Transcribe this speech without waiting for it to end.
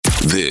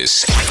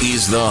This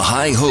is the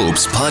High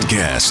Hopes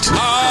Podcast.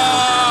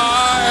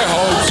 High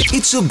Hopes.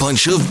 It's a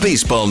bunch of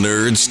baseball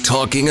nerds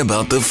talking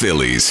about the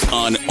Phillies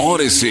on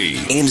Odyssey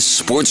and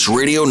Sports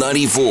Radio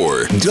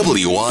 94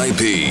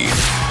 WIP.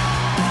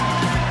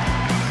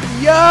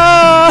 Yo,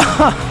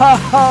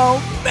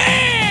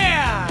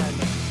 man!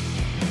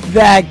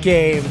 That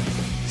game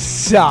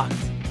sucked.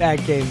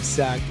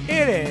 It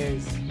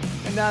is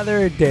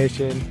another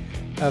edition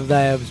of the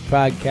High Hopes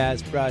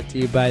Podcast brought to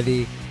you by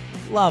the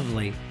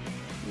lovely,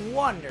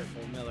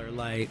 wonderful Miller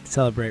Lite.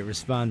 Celebrate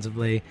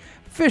responsibly.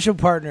 Official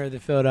partner of the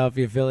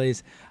Philadelphia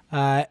Phillies.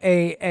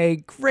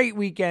 A great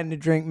weekend to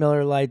drink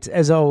Miller Lites,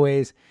 as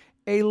always.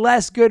 A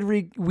less good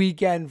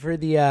weekend for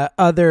the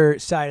other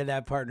side of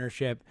that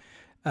partnership,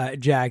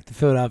 Jack, the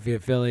Philadelphia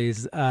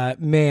Phillies.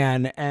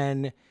 Man,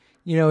 and,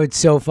 you know, it's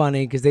so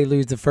funny because they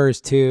lose the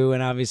first two,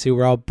 and obviously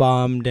we're all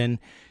bummed, and,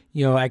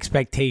 you know,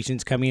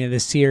 expectations coming into the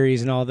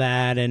series and all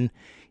that, and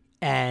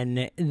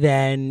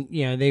then,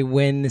 you know, they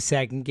win the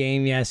second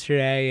game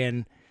yesterday,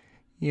 and,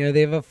 you know,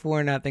 they have a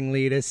 4-0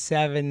 lead, a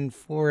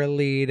 7-4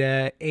 lead,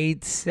 a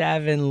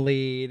 8-7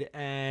 lead,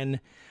 and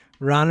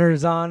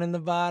runners on in the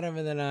bottom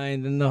of the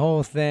ninth, and the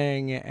whole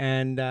thing.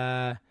 And,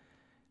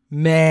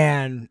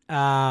 man,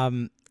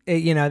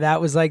 you know, that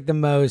was like the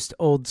most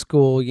old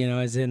school, you know,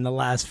 as in the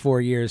last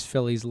 4 years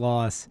Phillies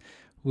loss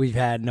we've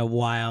had in a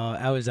while.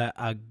 That was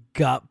a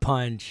gut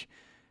punch,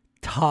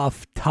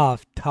 tough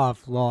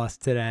loss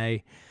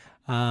today.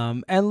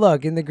 And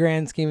look, in the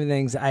grand scheme of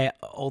things, I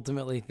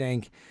ultimately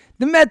think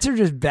the Mets are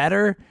just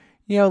better.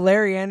 You know,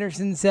 Larry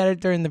Anderson said it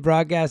during the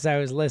broadcast. I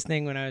was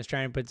listening when I was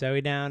trying to put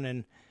Zoe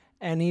down,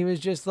 and he was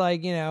just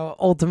like, you know,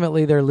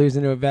 ultimately they're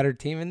losing to a better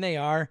team, and they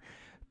are.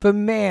 But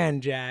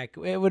man, Jack,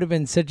 it would have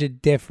been such a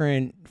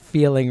different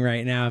feeling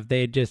right now if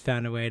they had just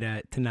found a way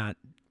to not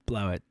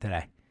blow it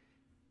today.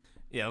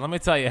 Yeah, let me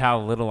tell you how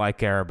little I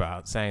care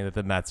about saying that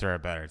the Mets are a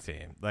better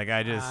team. Like,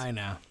 I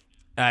know.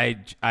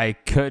 I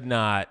could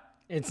not.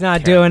 It's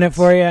not doing it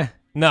for you?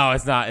 No,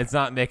 it's not. It's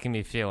not making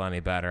me feel any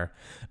better.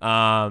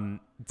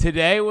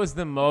 Today was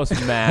the most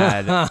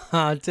mad.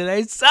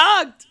 Today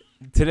sucked.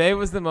 Today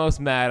was the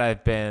most mad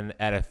I've been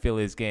at a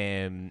Phillies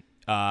game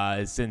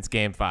since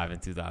Game 5 in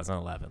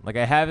 2011. Like,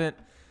 I haven't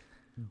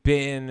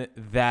been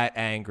that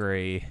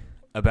angry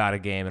about a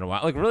game in a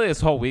while. Like, really,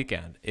 this whole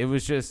weekend. It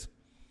was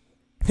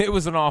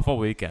an awful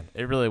weekend.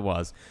 It really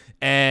was.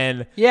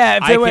 And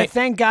yeah,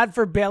 thank God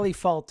for Bailey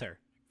Falter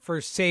for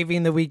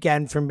saving the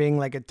weekend from being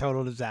like a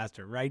total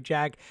disaster, right,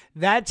 Jack?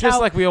 That's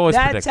like we always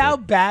predicted. That's how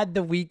bad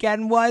the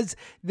weekend was,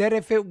 that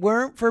if it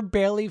weren't for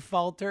Bailey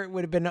Falter, it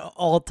would have been an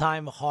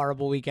all-time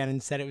horrible weekend.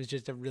 Instead, it was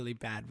just a really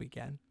bad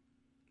weekend.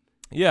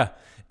 Yeah,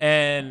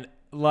 and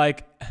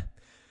like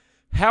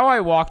how I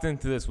walked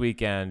into this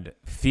weekend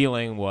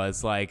feeling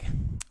was like,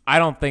 I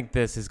don't think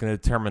this is going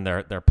to determine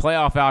their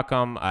playoff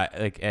outcome.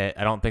 I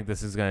don't think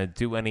this is going to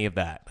do any of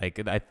that.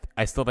 Like,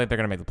 I still think they're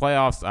going to make the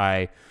playoffs.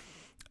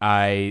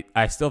 I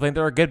still think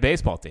they're a good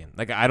baseball team.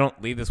 Like, I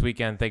don't leave this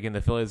weekend thinking the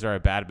Phillies are a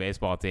bad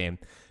baseball team.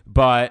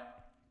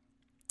 But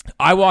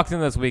I walked in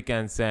this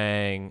weekend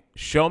saying,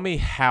 show me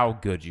how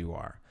good you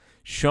are.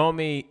 Show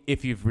me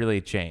if you've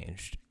really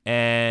changed.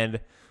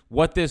 And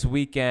what this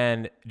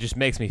weekend just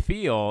makes me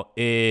feel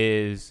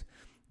is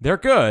they're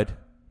good.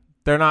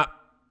 They're not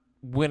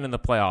winning the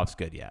playoffs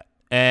good yet.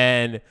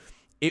 And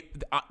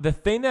the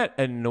thing that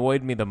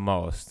annoyed me the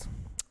most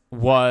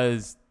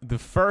was the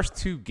first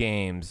two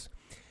games.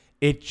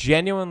 It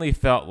genuinely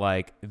felt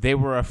like they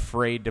were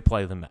afraid to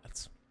play the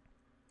Mets.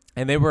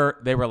 And they were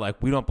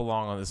like, we don't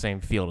belong on the same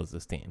field as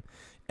this team.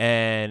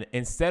 And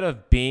instead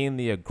of being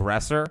the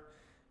aggressor,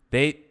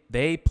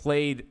 they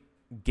played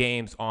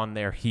games on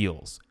their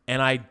heels.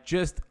 And I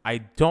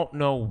don't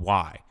know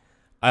why.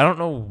 I don't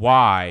know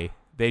why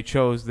they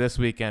chose this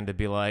weekend to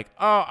be like,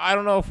 oh, I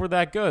don't know if we're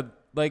that good.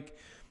 Like,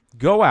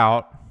 go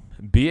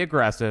out, be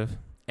aggressive,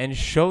 and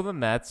show the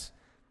Mets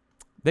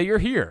that you're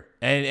here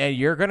and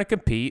you're going to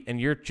compete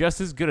and you're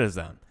just as good as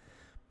them.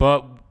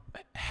 But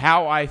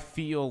how I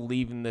feel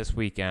leaving this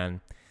weekend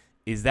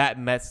is that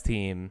Mets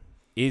team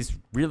is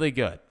really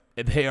good.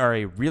 They are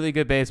a really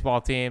good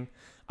baseball team.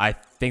 I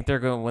think they're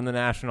going to win the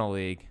National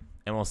League,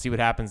 and we'll see what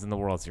happens in the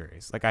World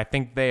Series. Like, I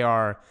think they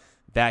are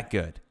that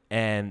good.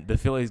 And the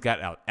Phillies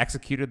got out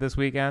executed this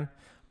weekend.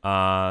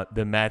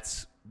 The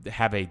Mets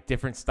have a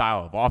different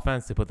style of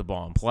offense. They put the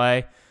ball in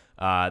play.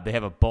 They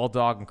have a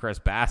bulldog and Chris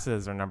Bassett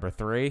as their number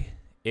 3.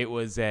 It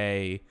was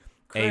a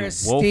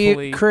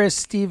woefully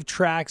Steve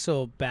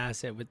Traxel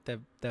Bassett with the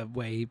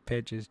way he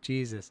pitches.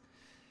 Jesus.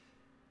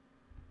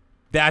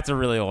 That's a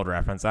really old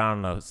reference. I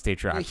don't know Steve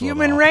Traxel. The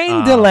human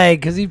rain delay,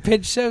 because he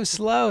pitched so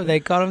slow. They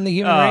called him the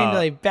human rain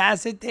delay.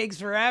 Bassett takes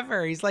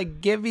forever. He's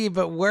like Gibby,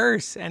 but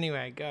worse.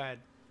 Anyway, go ahead.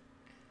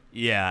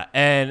 Yeah,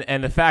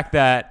 and the fact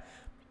that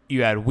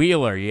you had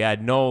Wheeler, you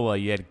had Nola,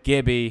 you had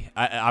Gibby.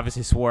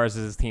 Obviously, Suarez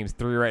is his team's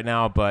 3 right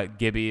now, but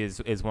Gibby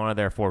is one of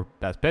their 4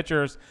 best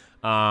pitchers.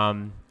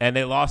 And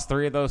they lost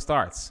 3 of those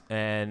starts.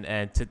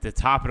 And to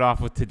top it off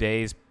with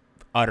today's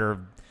utter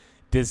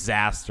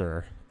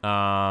disaster,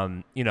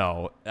 you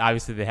know,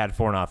 obviously they had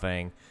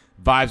 4-0.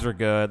 Vibes were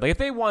good. Like if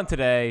they won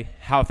today,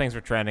 how things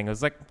were trending, it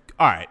was like,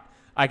 all right,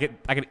 I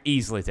could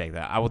easily take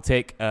that. I will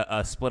take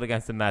a split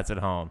against the Mets at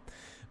home.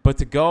 But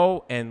to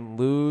go and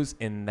lose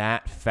in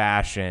that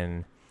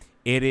fashion,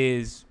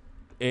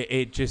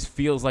 it just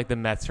feels like the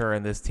Mets are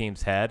in this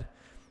team's head.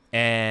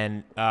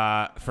 And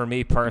for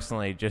me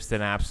personally, just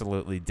an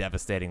absolutely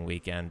devastating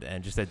weekend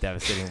and just a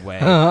devastating way.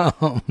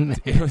 Oh, man.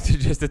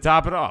 Just to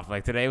top it off.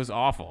 Like today was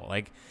awful.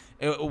 Like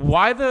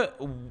why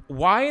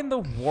in the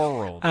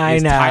world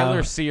is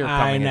Tyler Sear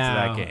coming into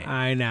that game?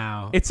 I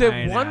know. It's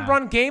a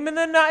one-run game in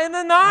the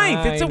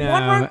ninth. It's a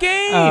one-run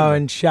game. Oh,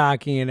 and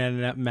shocking, it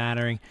ended up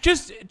mattering.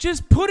 Just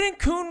put in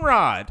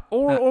Coonrod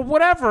or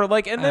whatever.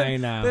 Like, and then I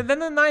know. Then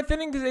the ninth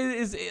inning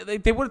is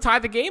they would have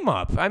tied the game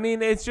up. I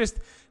mean, it's just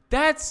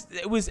I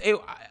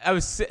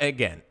was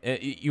again.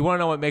 You want to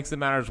know what makes the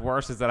matters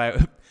worse is that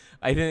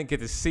I didn't get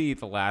to see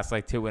the last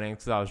like 2 innings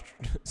because I was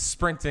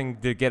sprinting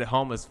to get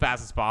home as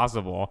fast as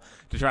possible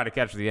to try to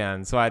catch the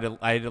end. So I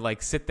had to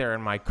like sit there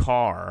in my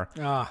car.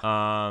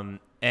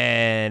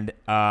 And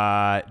it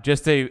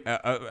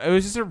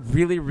was just a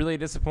really, really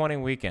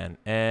disappointing weekend.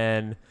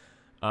 And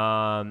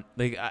I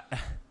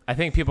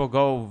think people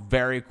go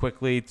very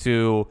quickly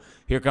to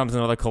here comes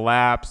another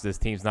collapse. This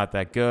team's not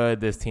that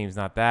good. This team's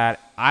not that.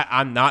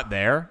 I'm not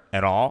there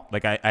at all.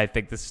 Like I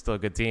think this is still a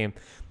good team.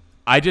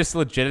 I just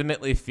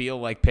legitimately feel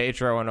like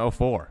Pedro in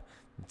 2004,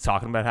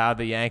 talking about how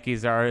the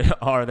Yankees are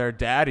their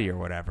daddy or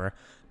whatever.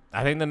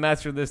 I think the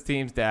Mets are this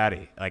team's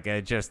daddy. Like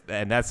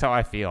and that's how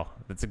I feel.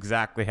 That's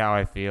exactly how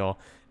I feel.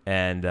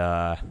 And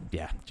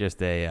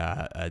just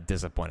a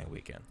disappointing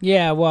weekend.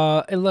 Yeah,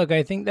 well, look,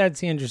 I think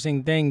that's the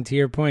interesting thing. To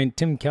your point,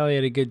 Tim Kelly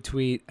had a good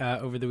tweet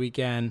over the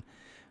weekend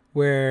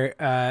where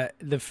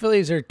the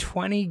Phillies are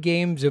 20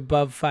 games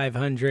above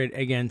 500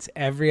 against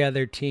every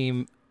other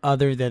team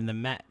other than the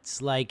Mets.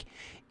 Like,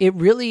 it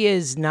really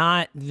is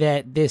not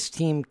that this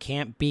team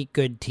can't beat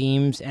good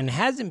teams and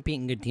hasn't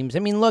beaten good teams. I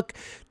mean,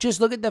 just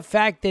look at the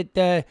fact that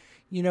the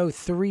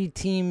 3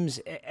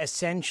 teams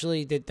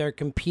essentially that they're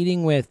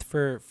competing with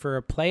for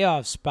a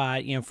playoff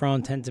spot, for all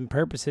intents and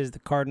purposes, the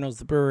Cardinals,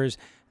 the Brewers,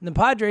 and the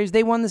Padres,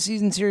 they won the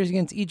season series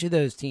against each of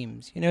those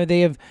teams.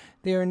 They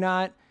are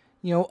not,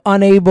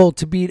 unable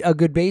to beat a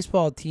good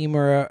baseball team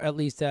or at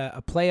least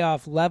a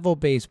playoff level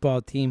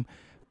baseball team.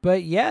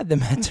 But yeah, the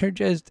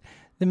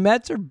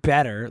Mets are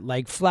better,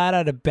 like flat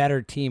out a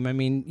better team. I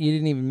mean, you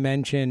didn't even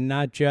mention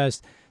not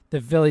just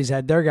the Phillies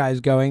had their guys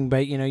going,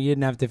 but, you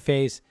didn't have to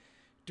face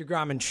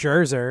DeGrom and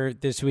Scherzer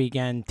this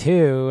weekend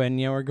too. And,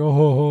 we're going,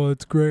 oh,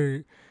 it's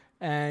great.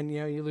 And,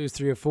 you lose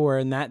 3 or 4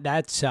 and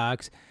that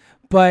sucks.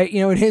 But,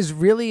 it is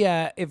really,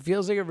 it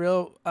feels like a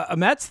real a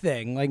Mets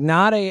thing, like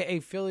not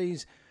a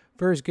Phillies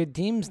versus good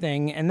teams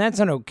thing. And that's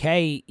not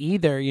okay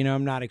either.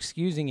 I'm not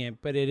excusing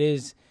it, but it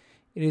is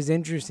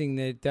interesting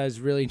that it does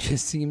really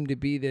just seem to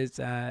be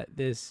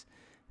this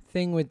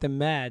thing with the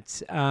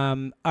Mets.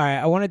 All right,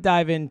 I want to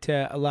dive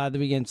into a lot of the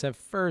weekend stuff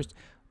first.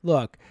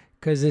 Look,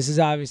 because this is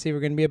obviously we're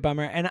going to be a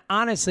bummer. And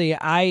honestly,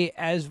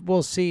 as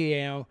we'll see,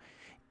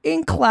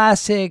 in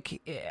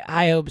classic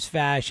High Hopes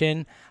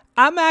fashion,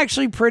 I'm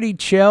actually pretty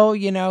chill.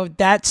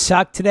 That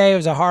sucked today. It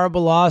was a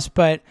horrible loss,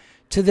 but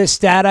to the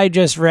stat I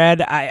just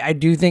read, I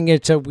do think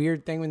it's a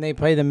weird thing when they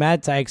play the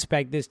Mets. I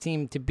expect this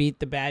team to beat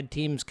the bad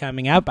teams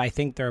coming up. I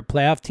think they're a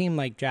playoff team,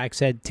 like Jack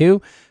said,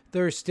 too.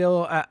 They're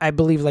still, I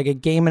believe, like a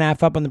game and a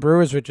half up on the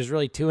Brewers, which is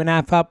really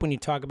 2.5 up when you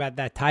talk about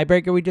that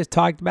tiebreaker we just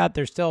talked about.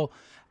 They're still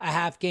a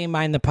half game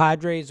behind the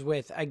Padres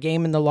with a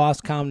game in the loss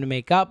column to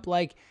make up.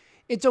 Like,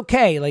 it's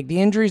okay. Like, the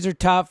injuries are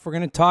tough. We're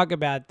going to talk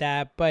about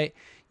that. But,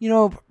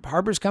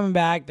 Harper's coming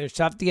back. There's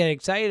stuff to get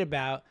excited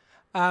about.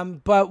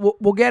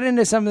 But we'll get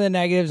into some of the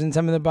negatives and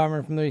some of the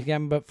bummer from the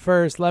weekend. But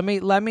first, let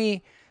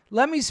me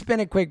spin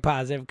a quick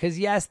positive because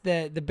yes,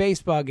 the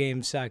baseball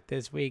game sucked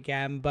this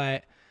weekend,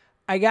 but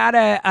I got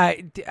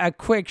a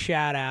quick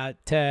shout out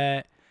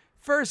to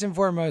first and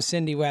foremost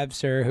Cindy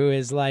Webster, who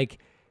is like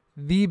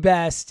the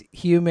best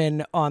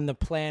human on the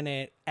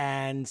planet,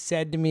 and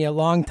said to me a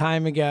long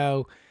time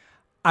ago,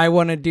 I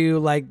want to do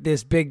like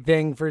this big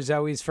thing for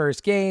Zoe's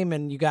first game,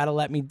 and you got to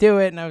let me do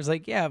it. And I was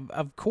like, yeah,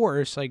 of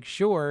course, like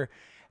sure.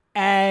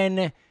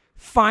 And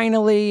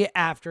finally,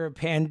 after a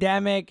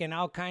pandemic and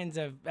all kinds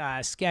of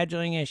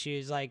scheduling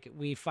issues, like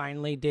we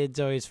finally did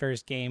Zoe's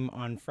first game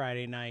on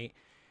Friday night.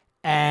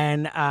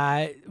 And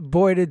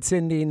boy, did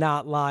Cindy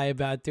not lie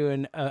about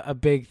doing a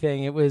big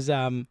thing. It was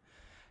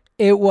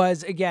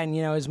again,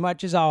 as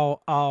much as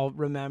I'll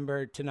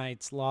remember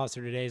tonight's loss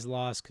or today's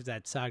loss because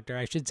that sucked, or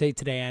I should say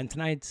today and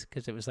tonight's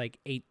because it was like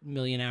 8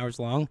 million hours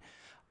long.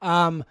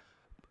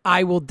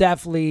 I will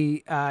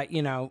definitely,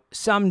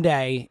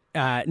 someday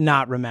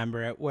not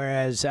remember it.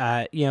 Whereas,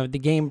 the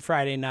game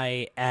Friday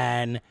night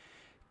and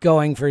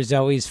going for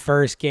Zoe's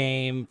first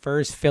game,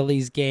 first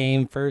Phillies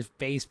game, first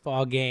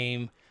baseball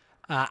game,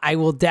 I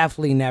will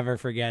definitely never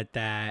forget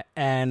that.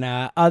 And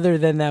other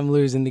than them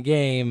losing the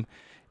game,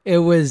 it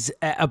was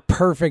a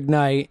perfect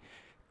night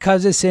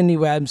because of Cindy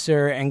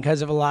Webster and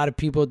because of a lot of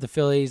people at the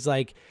Phillies.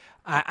 Like,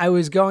 I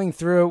was going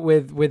through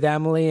it with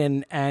Emily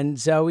and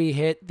Zoe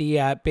hit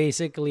the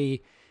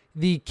basically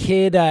the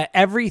kid,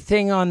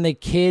 everything on the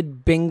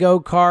kid bingo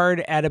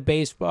card at a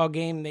baseball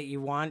game that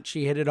you want.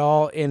 She hit it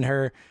all in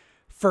her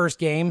first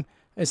game,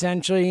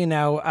 essentially.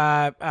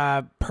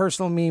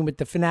 Personal meeting with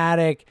the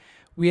Fanatic.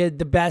 We had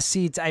the best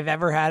seats I've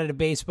ever had at a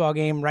baseball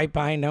game, right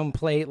behind home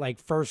plate, like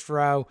first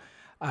row.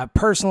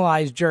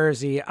 Personalized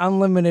jersey,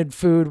 unlimited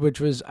food, which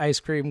was ice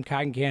cream,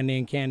 cotton candy,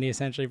 and candy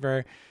essentially for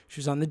her. She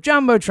was on the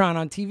Jumbotron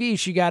on TV.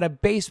 She got a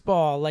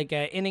baseball, like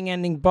an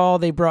inning-ending ball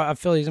a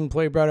Phillies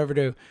employee brought over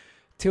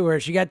to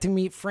her. She got to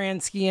meet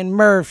Fransky and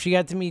Murph. She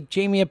got to meet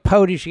Jamie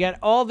Apodi. She got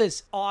all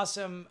this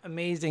awesome,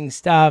 amazing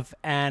stuff.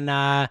 And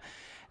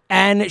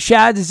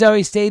shout out to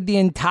Zoe, stayed the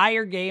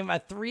entire game,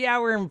 a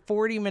 3-hour and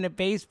 40-minute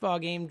baseball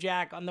game,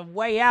 Jack. On the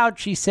way out,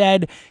 she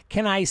said,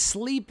 "Can I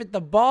sleep at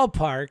the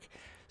ballpark?"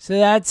 So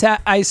that's how,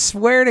 I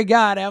swear to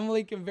God,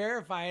 Emily can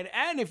verify it.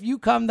 And if you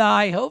come to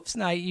High Hopes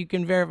night, you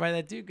can verify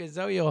that too, because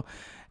Zoe and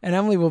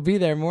Emily will be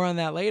there. More on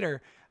that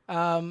later.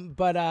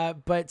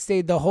 But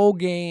stayed the whole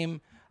game,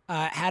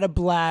 had a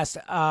blast.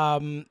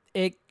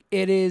 It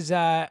is,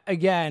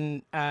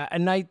 again, a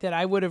night that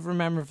I would have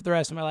remembered for the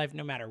rest of my life,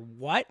 no matter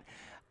what.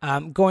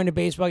 Going to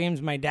baseball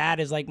games, my dad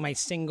is like my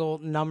single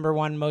number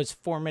one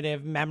most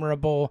formative,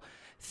 memorable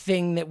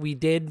thing that we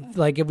did.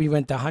 Like, we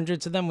went to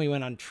hundreds of them. We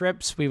went on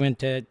trips. We went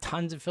to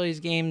tons of Phillies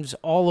games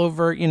all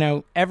over,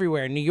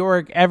 everywhere, New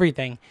York,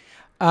 everything.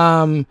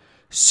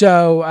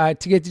 So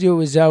to get to do it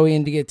with Zoe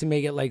and to get to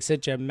make it like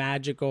such a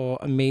magical,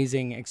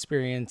 amazing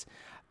experience.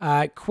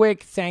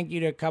 Quick thank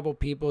you to a couple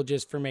people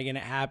just for making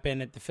it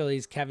happen at the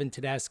Phillies. Kevin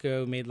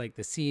Tedesco made like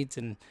the seats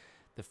and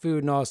the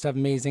food and all stuff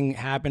amazing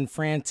happen.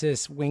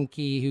 Francis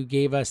Winky, who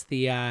gave us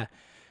the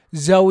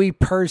Zoe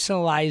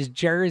personalized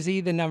jersey,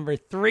 the number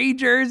 3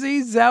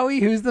 jersey. Zoe,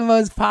 who's the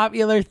most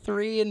popular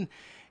 3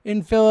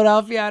 in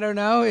Philadelphia? I don't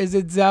know. Is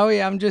it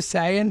Zoe? I'm just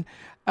saying.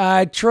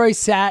 Troy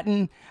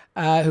Satin,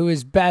 who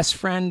is best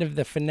friend of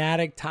the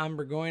Fanatic. Tom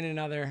Burgoyne,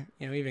 another,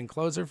 even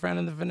closer friend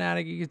of the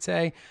Fanatic, you could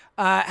say.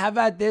 How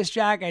about this,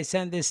 Jack? I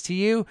sent this to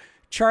you.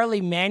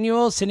 Charlie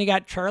Manuel. Cindy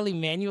got Charlie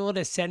Manuel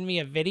to send me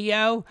a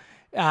video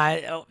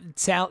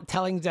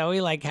telling Zoe,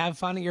 like, have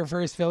fun at your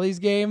first Phillies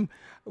game,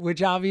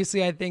 which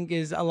obviously I think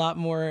is a lot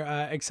more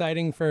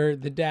exciting for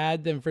the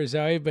dad than for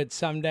Zoe, but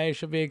someday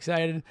she'll be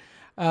excited.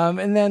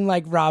 And then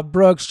like Rob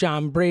Brooks,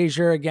 John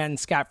Brazier, again,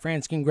 Scott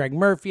Fransky and Greg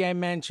Murphy I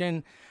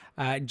mentioned,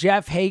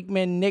 Jeff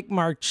Hakeman, Nick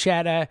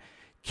Marchetta,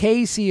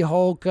 Casey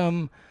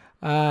Holcomb,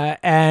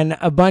 and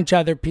a bunch of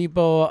other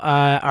people,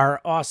 our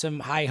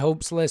awesome High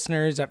Hopes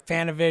listeners at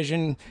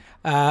Fanavision,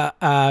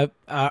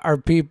 are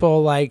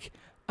people like...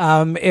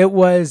 It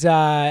was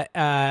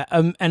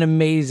an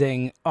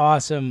amazing,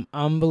 awesome,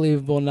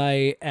 unbelievable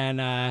night.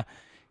 And,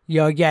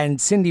 again,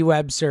 Cindy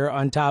Webster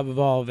on top of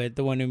all of it,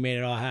 the one who made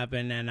it all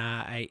happen. And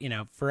I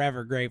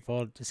forever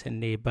grateful to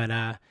Cindy.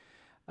 But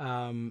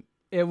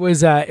it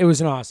was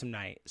an awesome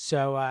night.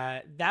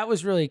 So that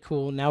was really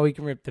cool. Now we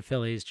can rip the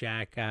Phillies,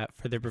 Jack,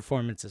 for their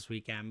performance this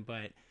weekend.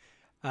 But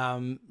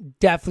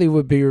definitely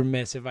would be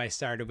remiss if I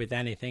started with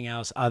anything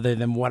else other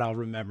than what I'll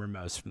remember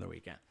most from the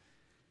weekend.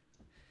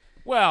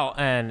 Well,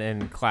 and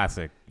in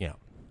classic,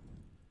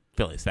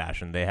 Phillies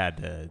fashion, they had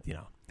to,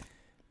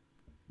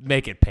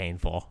 make it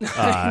painful.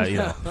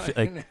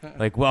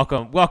 Like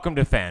welcome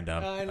to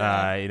fandom.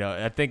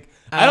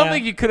 I don't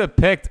think you could have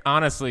picked,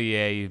 honestly,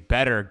 a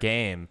better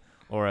game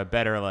or a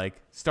better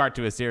start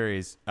to a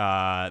series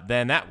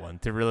than that one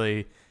to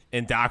really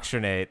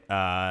indoctrinate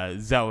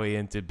Zoe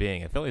into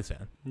being a Phillies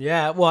fan.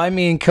 Yeah, well, I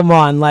mean, come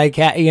on,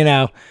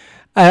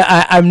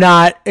 I'm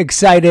not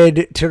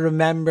excited to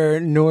remember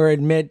nor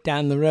admit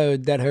down the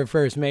road that her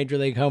first Major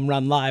League home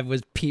run live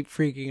was Pete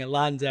freaking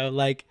Alonso,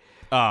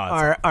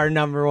 our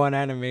number one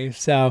enemy.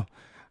 So,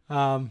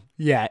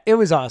 yeah, it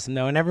was awesome,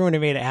 though. And everyone who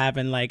made it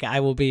happen, I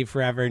will be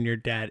forever in your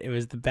debt. It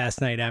was the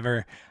best night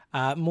ever.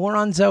 More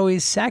on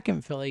Zoe's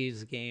second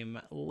Phillies game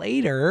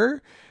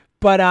later.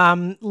 But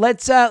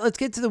let's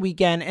get to the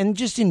weekend. And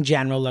just in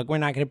general, look, we're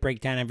not going to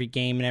break down every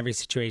game and every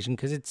situation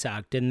because it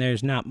sucked and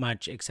there's not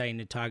much exciting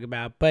to talk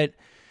about. But,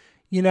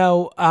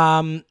 let's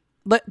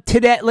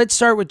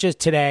start with just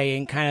today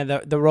and kind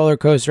of the roller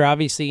coaster.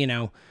 Obviously,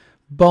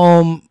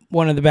 Bohm,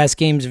 one of the best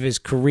games of his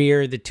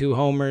career. The 2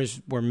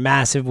 homers were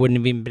massive. Wouldn't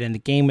have even been in the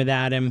game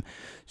without him.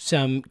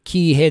 Some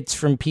key hits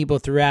from people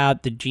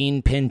throughout. The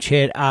Gene pinch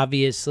hit,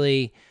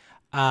 obviously.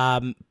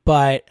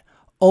 But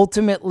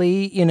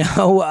ultimately,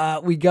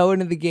 we go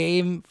into the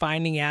game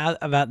finding out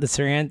about the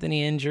Sir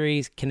Anthony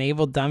injuries.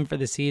 Knebel done for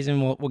the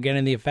season. We'll get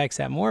into the effects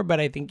of that more, but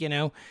I think,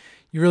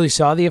 you really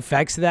saw the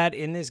effects of that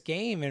in this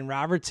game. And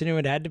Robertson, who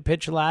had to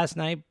pitch last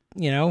night,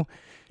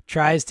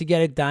 tries to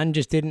get it done,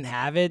 just didn't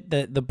have it.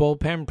 The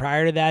bullpen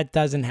prior to that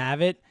doesn't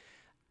have it.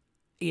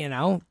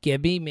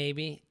 Gibby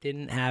maybe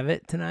didn't have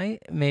it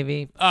tonight.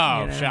 Maybe.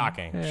 Oh,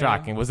 shocking.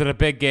 Shocking. Was it a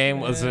big game?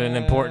 Was it an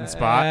important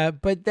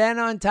spot? But then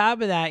on top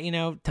of that,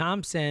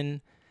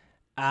 Thompson,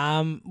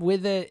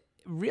 with a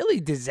really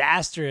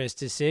disastrous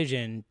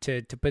decision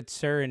to put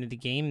Sir into the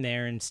game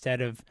there instead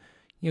of,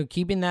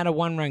 keeping that a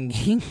 1-run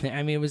game there.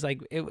 I mean, it was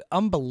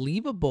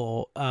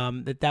unbelievable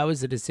that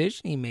was the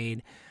decision he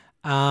made.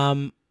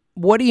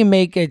 what do you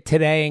make of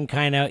today, and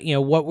kind of,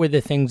 what were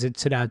the things that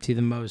stood out to you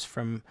the most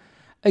from,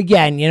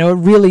 again, it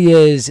really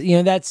is,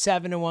 that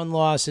 7-1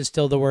 loss is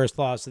still the worst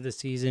loss of the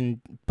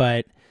season,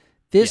 but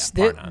this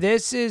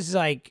is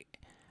like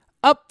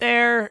up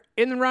there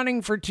in the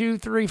running for 2,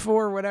 3,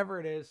 4, whatever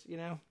it is,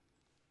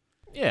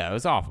 Yeah, it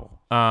was awful.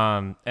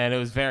 And it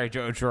was very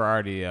Joe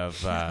Girardi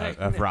of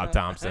Rob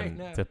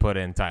Thompson to put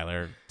in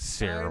Tyler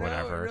Sear or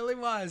whatever. It really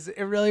was.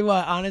 It really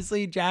was.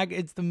 Honestly, Jack,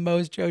 it's the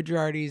most Joe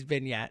Girardi's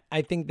been yet.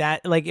 I think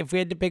that, like, if we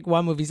had to pick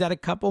one movie, he's had a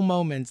couple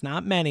moments,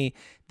 not many.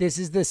 This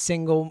is the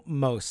single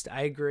most.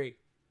 I agree.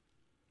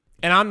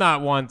 And I'm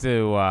not one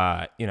to,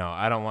 I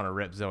don't want to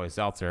rip Zoe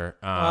Seltzer.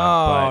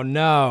 But,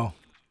 no.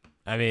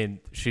 I mean,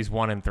 she's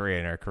 1-3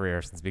 in her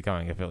career since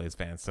becoming a Phillies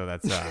fan, so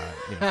that's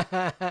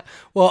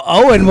Well,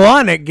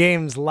 0-1 at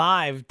games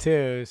live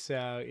too,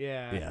 so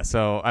yeah. Yeah,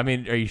 so I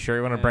mean, are you sure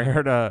you want to bring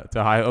her to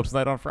High Hopes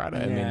Night on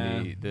Friday? Yeah, I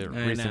mean, the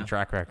recent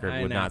track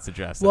record would not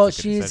suggest. Well,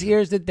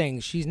 here's the thing: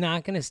 she's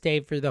not going to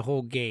stay for the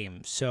whole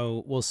game,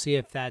 so we'll see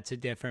if that's a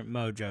different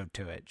mojo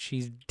to it.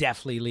 She's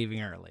definitely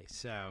leaving early,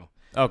 so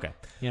okay.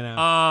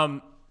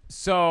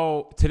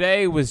 So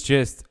today was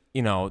just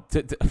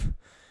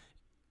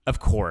of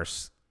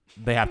course.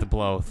 They have to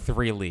blow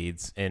 3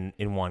 leads in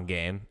one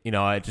game.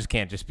 It just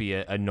can't just be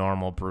a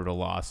normal brutal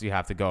loss. You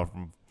have to go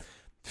from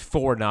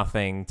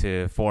 4-0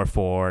 to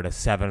 4-4 to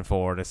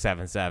 7-4 to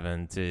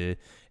 7-7 to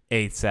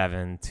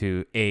 8-7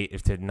 to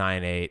 8 to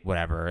 9-8,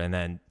 whatever, and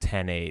then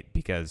 10-8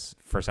 because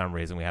for some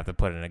reason we have to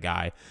put in a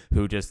guy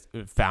who just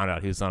found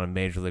out he was on a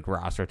major league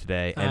roster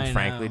today. And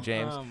frankly,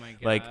 James, oh my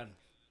God.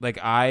 like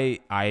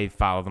I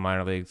follow the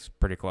minor leagues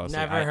pretty closely.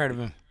 Never heard of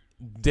him.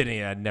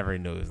 I never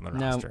knew he was on the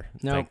roster.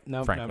 No.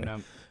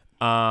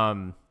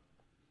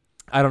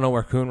 I don't know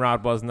where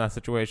Coonrod was in that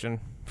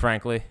situation,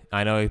 frankly.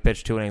 I know he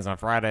pitched 2 innings on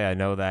Friday. I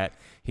know that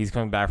he's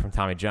coming back from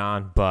Tommy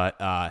John, but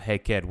hey,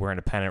 kid, we're in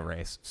a pennant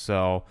race.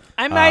 So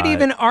I might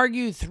even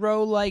argue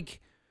throw like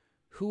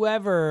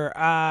whoever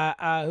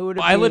who would.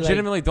 I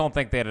legitimately don't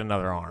think they had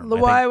another arm.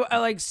 I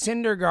like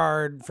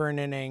Syndergaard for an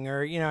inning,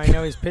 or I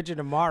know he's pitching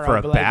tomorrow for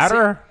a but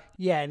batter.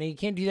 Yeah, and you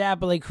can't do that.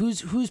 But like,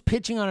 who's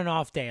pitching on an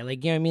off day?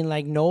 Like, what I mean?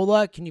 Like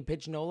Nola, can you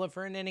pitch Nola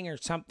for an inning or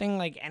something?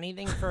 Like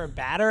anything for a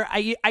batter?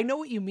 I know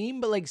what you mean,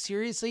 but like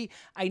seriously,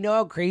 I know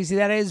how crazy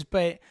that is.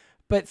 But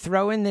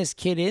throwing this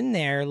kid in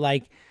there,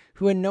 like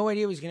who had no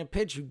idea he was going to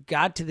pitch, who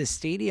got to the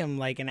stadium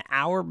like an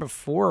hour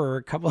before or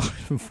a couple hours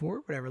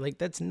before, whatever. Like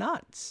that's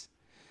nuts.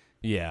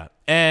 Yeah,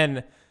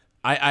 and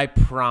I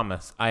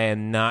promise I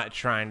am not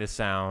trying to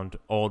sound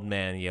old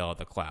man yell at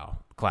the cloud,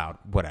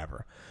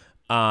 whatever.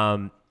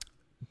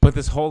 But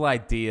this whole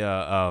idea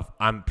of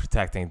I'm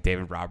protecting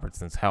David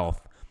Robertson's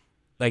health,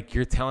 like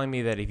you're telling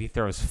me that if he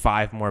throws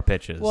 5 more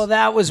pitches. Well,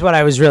 that was what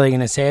I was really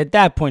going to say. At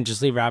that point,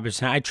 just leave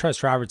Robertson. I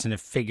trust Robertson to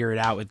figure it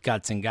out with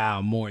guts and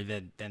guile more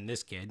than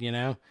this kid,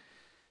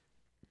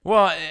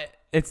 Well,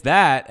 it's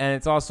that, and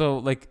it's also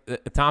like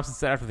Thompson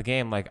said after the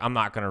game, like I'm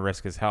not going to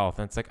risk his health.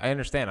 And it's like, I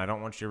understand. I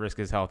don't want you to risk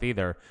his health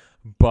either.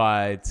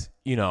 But,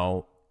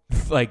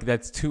 like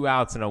that's 2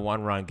 outs in a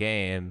 1-run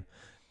game.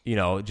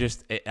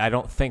 I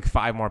don't think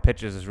 5 more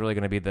pitches is really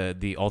going to be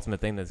the ultimate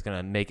thing that's going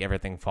to make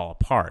everything fall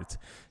apart.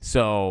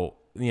 So,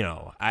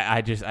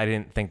 I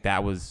didn't think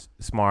that was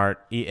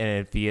smart.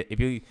 And if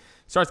he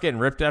starts getting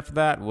ripped after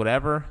that,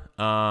 whatever,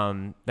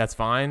 that's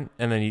fine.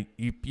 And then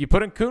you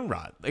put in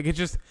Coonrod. Like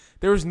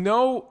there was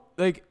no,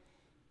 like,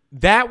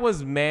 that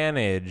was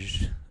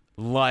managed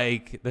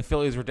like the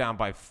Phillies were down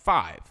by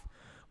 5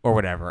 or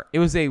whatever. It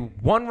was a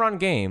 1-run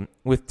game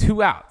with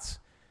 2 outs.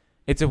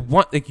 It's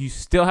you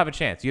still have a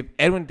chance. You have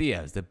Edwin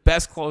Diaz, the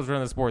best closer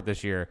in the sport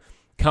this year,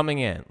 coming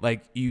in.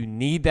 Like, you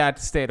need that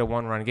to stay at a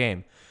 1-run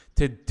game.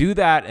 To do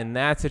that in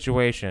that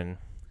situation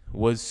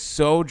was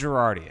so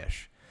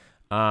Girardi-ish.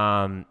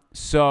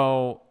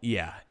 So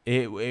yeah,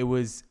 it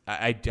was.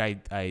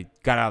 I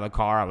got out of the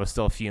car. I was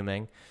still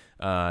fuming.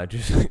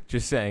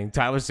 Just saying,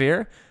 Tyler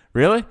Sear,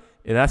 really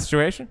in that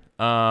situation?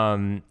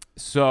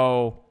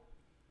 So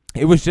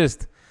it was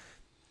just.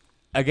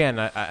 Again,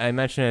 I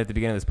mentioned it at the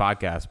beginning of this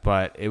podcast,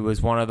 but it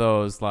was one of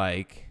those,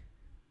 like,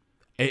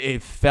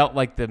 it felt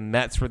like the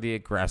Mets were the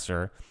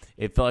aggressor.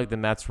 It felt like the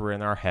Mets were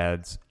in our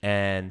heads.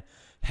 And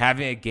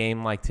having a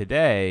game like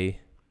today,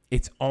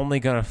 it's only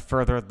going to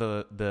further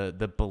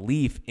the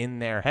belief in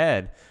their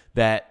head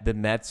that the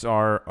Mets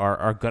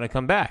are going to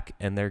come back,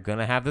 and they're going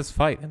to have this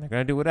fight, and they're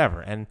going to do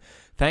whatever. And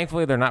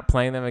thankfully, they're not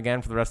playing them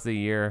again for the rest of the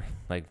year,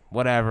 like,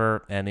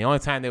 whatever. And the only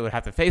time they would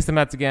have to face the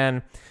Mets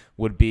again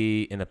would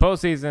be in the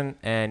postseason,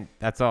 and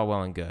that's all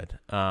well and good.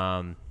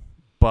 But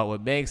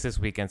what makes this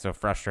weekend so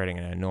frustrating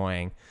and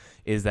annoying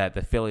is that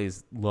the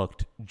Phillies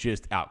looked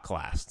just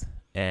outclassed,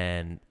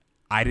 and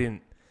I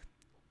didn't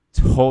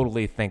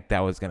totally think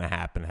that was going to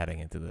happen heading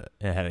into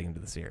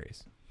the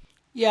series.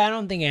 Yeah, I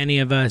don't think any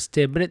of us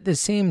did, but at the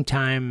same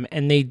time,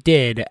 and they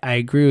did, I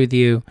agree with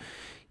you.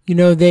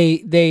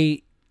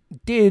 They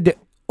did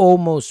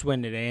almost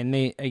win today, and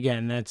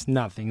again, that's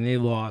nothing. They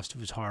lost.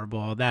 It was horrible,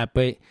 all that,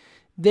 but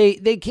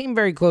They came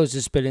very close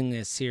to splitting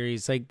this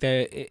series. Like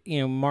the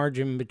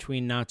margin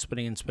between not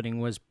splitting and splitting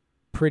was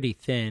pretty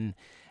thin.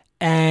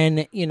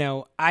 And,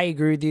 I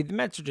agree with you. The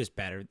Mets are just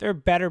better. They're a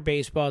better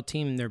baseball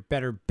team. They're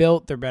better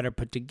built. They're better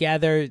put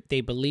together. They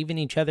believe in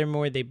each other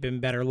more. They've been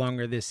better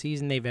longer this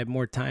season. They've had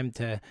more time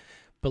to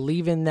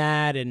believe in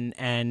that.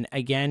 And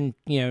again,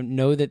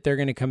 know that they're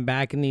going to come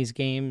back in these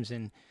games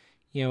and,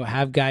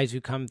 have guys who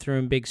come through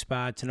in big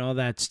spots and all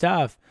that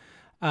stuff.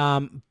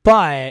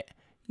 But,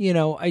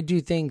 I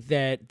do think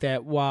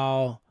that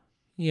while,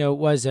 it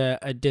was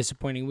a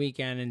disappointing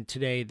weekend and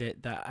today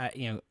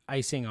the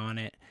icing on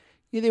it,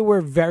 they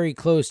were very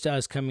close to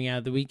us coming out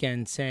of the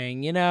weekend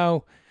saying,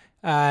 the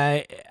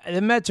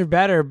Mets are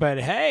better, but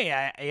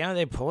hey,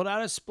 they pulled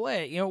out a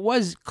split. It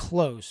was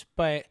close,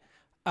 but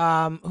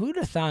who'd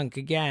have thunk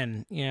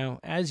again,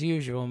 as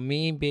usual,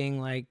 me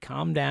being like,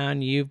 calm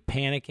down, you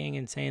panicking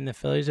and saying the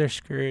Phillies are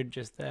screwed.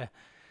 Just the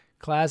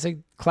classic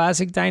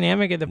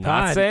dynamic of the pod.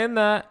 Not saying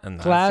that. I'm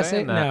not classic.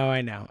 saying that. No,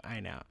 I know.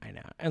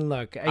 And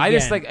look, again, I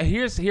just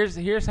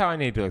here's how I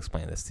need to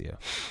explain this to you.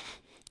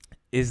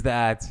 Is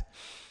that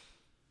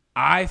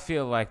I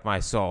feel like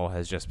my soul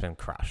has just been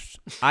crushed.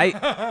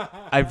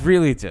 I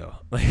really do.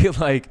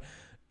 Like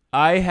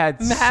I had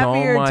I'm so happy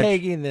you're much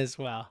taking this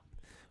well.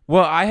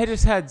 Well, I had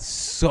just had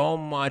so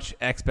much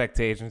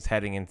expectations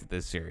heading into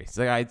this series.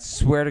 Like I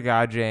swear to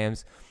God,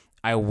 James,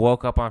 I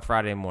woke up on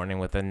Friday morning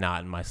with a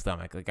knot in my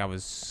stomach. Like I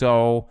was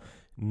so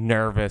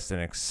nervous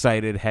and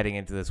excited heading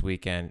into this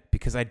weekend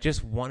because I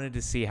just wanted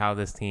to see how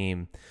this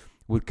team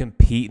would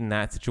compete in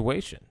that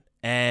situation.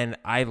 And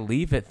I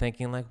leave it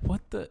thinking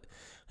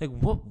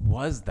what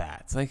was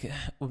that? It's like,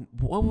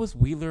 what was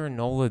Wheeler and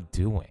Nola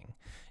doing?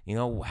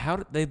 How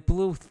did they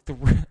blew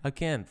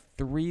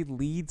three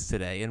leads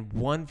today in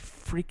one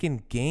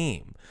freaking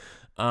game?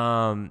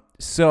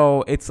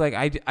 So it's like,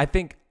 I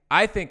think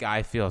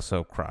I feel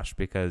so crushed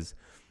because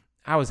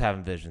I was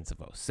having visions of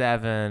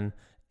 2007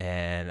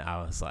 and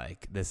I was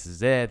like, this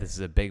is it. This is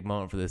a big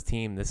moment for this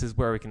team. This is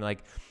where we can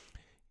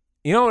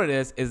you know what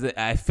it is that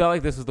I felt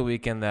like this was the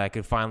weekend that I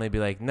could finally be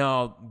like,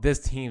 no, this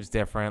team's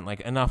different.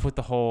 Like enough with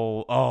the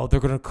whole, they're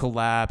going to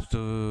collapse.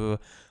 No,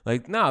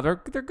 they're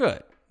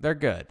good. They're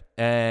good.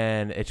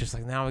 And it's just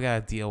like, now we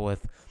got to deal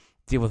with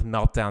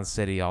Meltdown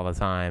City all the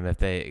time.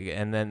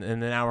 And then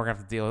now we're going to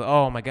have to deal with,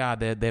 oh my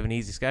God, they have an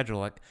easy schedule.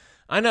 Like,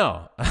 I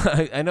know,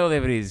 I know they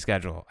have an easy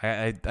schedule.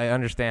 I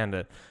understand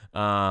it.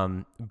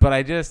 But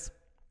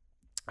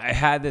I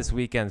had this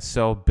weekend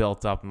so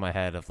built up in my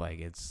head of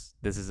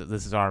this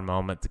is our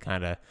moment to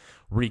kind of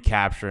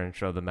recapture and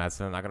show the Mets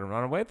that they're not going to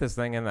run away with this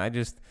thing. And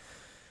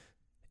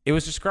it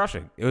was just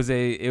crushing. It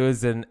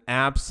was an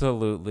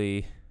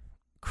absolutely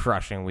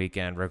crushing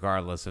weekend,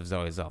 regardless of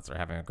Zoe Zeltzer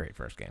having a great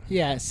first game.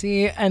 Yeah,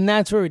 see, and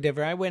that's where we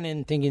differ. I went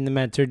in thinking the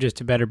Mets are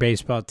just a better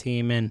baseball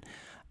team, and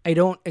I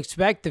don't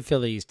expect the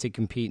Phillies to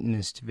compete in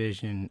this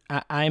division.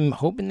 I'm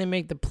hoping they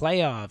make the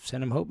playoffs,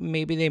 and I'm hoping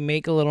maybe they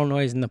make a little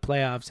noise in the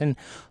playoffs. And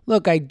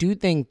look, I do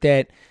think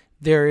that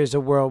there is a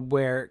world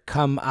where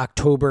come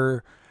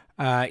October,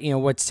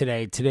 what's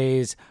today?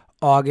 Today's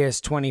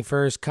August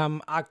 21st.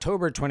 Come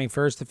October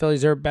 21st, the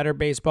Phillies are a better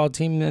baseball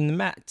team than the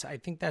Mets. I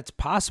think that's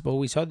possible.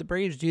 We saw the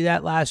Braves do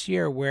that last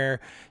year where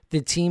the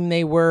team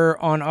they were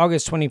on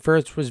August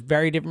 21st was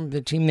very different from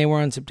the team they were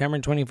on September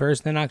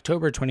 21st than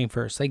October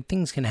 21st. Like,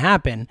 things can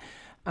happen.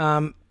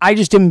 I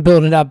just didn't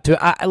build it up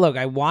to look,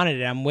 I wanted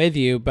it. I'm with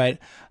you, but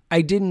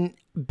I didn't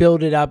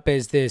build it up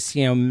as this,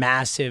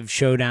 massive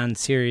showdown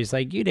series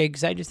like you did,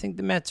 because I just think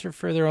the Mets are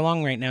further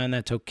along right now, and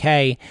that's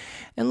okay.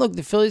 And look,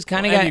 the Phillies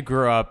kind of got. You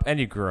grew up a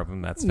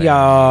Mets fan.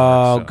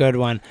 Yo, good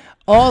one.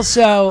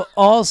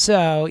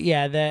 Also,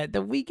 yeah,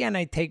 the weekend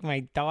I take my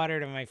daughter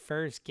to my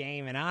first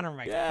game and honor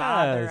my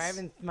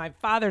father. My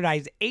father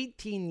dies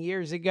 18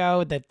 years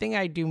ago. The thing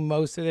I do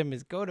most of them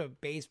is go to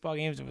baseball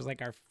games. It was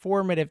like our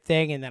formative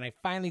thing, and then I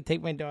finally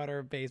take my daughter to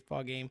a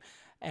baseball game,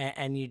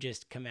 and you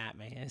just come at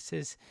me.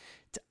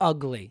 It's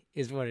ugly,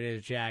 is what it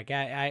is, Jack.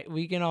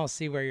 We can all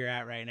see where you're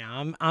at right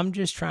now. I'm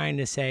just trying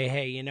to say,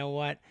 hey, you know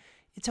what?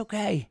 It's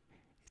okay.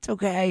 It's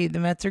okay. The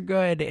Mets are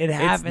good. It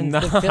happens.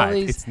 It's not. The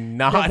Phillies, it's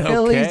not the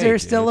Phillies okay, are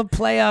still a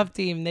playoff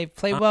team. They've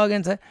played well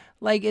against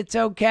it's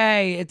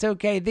okay. It's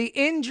okay. The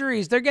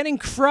injuries, they're getting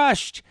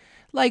crushed.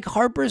 Like,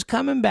 Harper's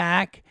coming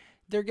back.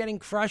 They're getting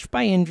crushed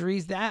by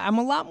injuries. That I'm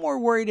a lot more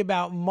worried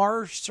about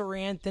Marsh,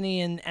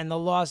 Seranthony, and the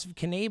loss of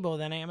Knebel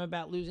than I am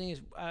about losing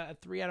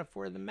 3 out of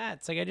 4 of the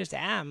Mets. Like, I just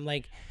am.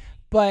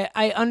 But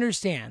I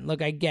understand.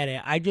 Look, I get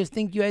it. I just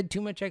think you had too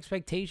much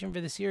expectation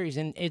for the series,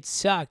 and it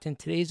sucked. And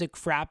today's a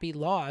crappy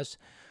loss.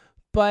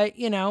 But,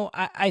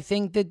 I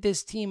think that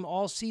this team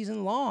all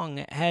season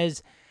long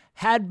has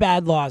had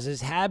bad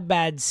losses, had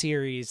bad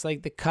series,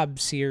 like the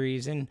Cubs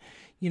series, and,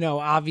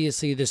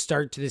 obviously the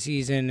start to the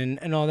season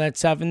and all that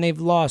stuff. And they've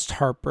lost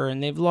Harper,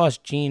 and they've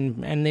lost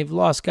Gene, and they've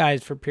lost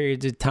guys for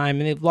periods of time,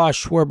 and they've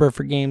lost Schwarber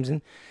for games.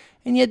 And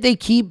yet they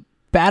keep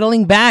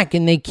battling back,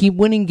 and they keep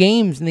winning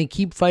games, and they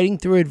keep fighting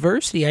through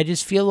adversity. I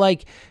just feel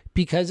like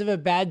because of a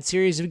bad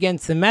series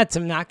against the Mets,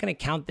 I'm not going to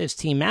count this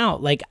team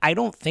out. Like, I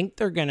don't think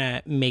they're going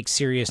to make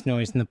serious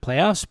noise in the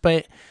playoffs,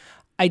 but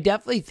I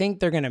definitely think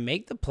they're going to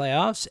make the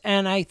playoffs,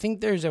 and I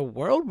think there's a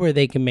world where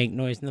they can make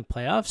noise in the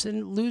playoffs.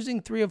 And losing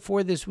 3 of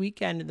 4 this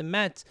weekend to the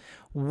Mets,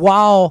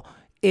 while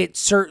it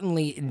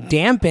certainly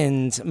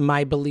dampens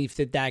my belief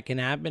that can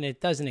happen,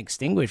 it doesn't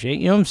extinguish it.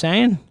 You know what I'm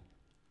saying?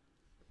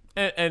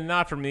 And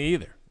not for me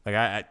either. Like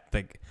I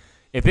think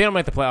if they don't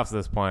make the playoffs at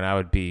this point, I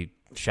would be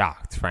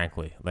shocked,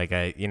 frankly. Like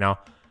I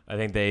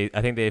think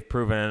they've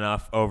proven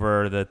enough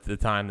over the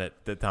time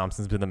that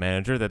Thompson's been the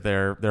manager that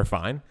they're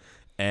fine,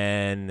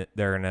 and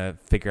they're gonna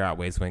figure out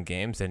ways to win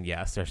games. And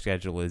yes, their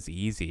schedule is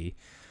easy.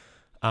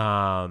 We're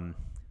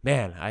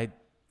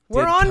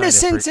on to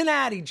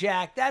Cincinnati,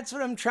 Jack. That's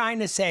what I'm trying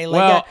to say.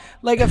 Like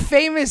a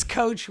famous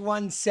coach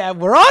once said,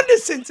 we're on to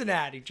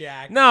Cincinnati,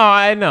 Jack. No,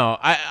 I know.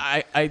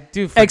 I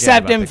do forget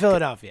except in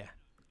Philadelphia.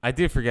 I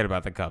do forget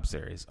about the Cubs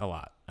series a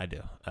lot. I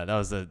do. That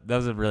was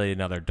a really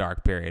another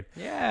dark period.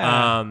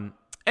 Yeah.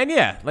 And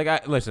yeah,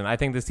 listen, I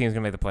think this team's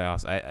gonna make the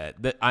playoffs.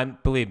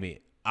 Believe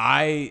me,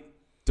 I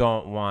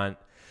don't want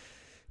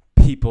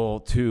people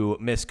to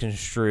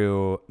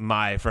misconstrue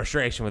my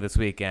frustration with this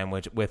weekend,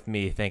 with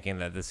me thinking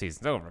that the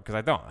season's over, because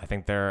I don't. I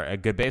think they're a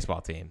good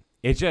baseball team.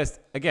 It's just,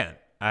 again,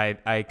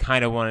 I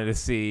kind of wanted to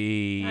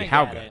see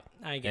how good.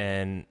 I get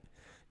it.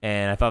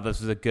 And I thought this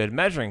was a good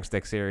measuring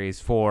stick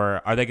series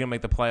for, are they going to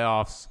make the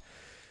playoffs?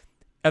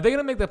 Are they going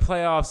to make the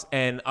playoffs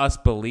and us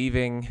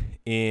believing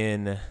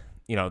in,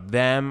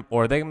 them,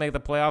 or are they going to make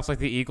the playoffs like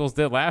the Eagles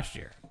did last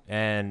year?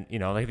 And,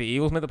 like the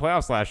Eagles made the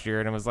playoffs last year,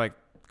 and it was like,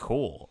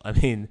 cool. I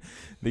mean,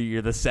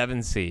 you're the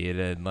 7 seed,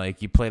 and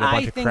like you played a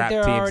bunch of crap teams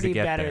to get there. I think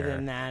they're already better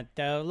than that,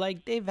 though.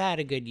 Like they've had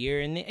a good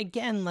year, and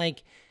again,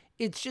 like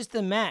it's just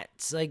the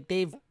Mets. Like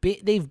they've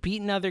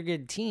beaten other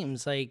good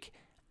teams. Like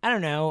I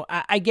don't know.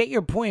 I get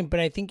your point, but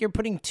I think you're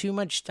putting too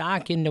much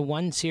stock into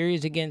one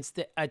series against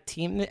a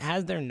team that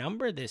has their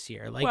number this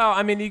year. Like, well,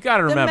 I mean, you got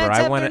to remember,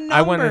 I went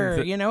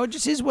into, it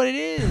just is what it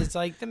is.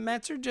 Like the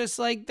Mets are just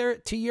like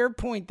to your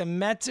point, the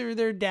Mets are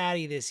their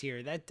daddy this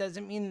year. That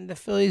doesn't mean the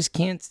Phillies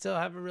can't still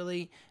have a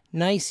really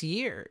nice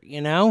year.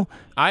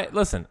 I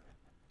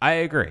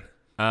agree.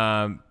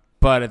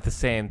 But at the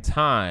same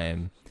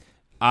time,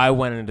 I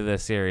went into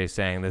this series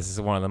saying this is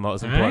one of the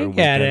most important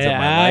weekends of my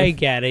life. I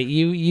get it.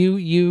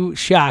 You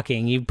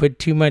shocking. You put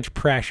too much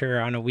pressure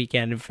on a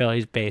weekend of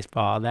Phillies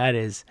baseball. That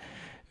is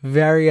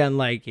very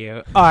unlike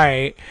you. All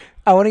right.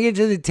 I want to get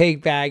to the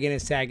take bag in a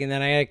second.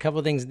 Then I had a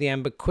couple things at the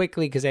end, but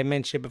quickly, because I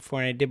mentioned it before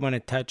and I did want to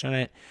touch on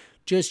it.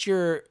 Just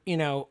your,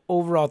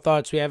 overall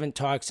thoughts. We haven't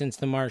talked since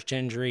the March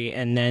injury,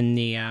 and then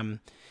the,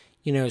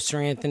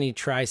 Sir Anthony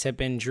tricep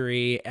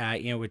injury,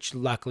 which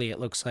luckily it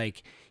looks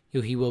like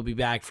he will be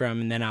back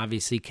from. And then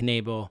obviously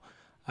Knebel,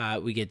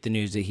 we get the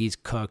news that he's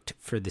cooked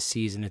for the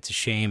season. It's a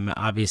shame.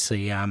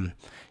 Obviously,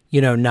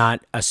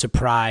 not a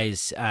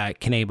surprise.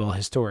 Knebel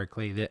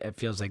historically, that it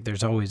feels like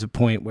there's always a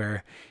point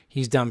where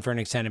he's done for an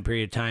extended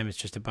period of time. It's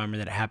just a bummer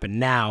that it happened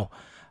now.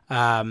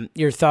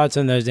 Your thoughts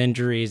on those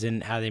injuries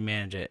and how they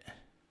manage it?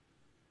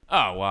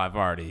 Oh, well, I've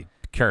already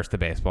cursed the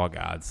baseball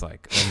gods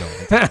like a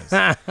million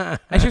times.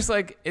 It's just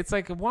like,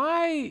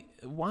 why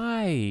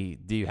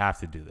do you have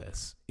to do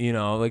this?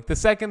 Like the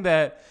second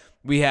that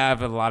we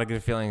have a lot of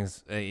good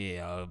feelings,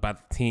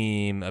 about the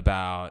team,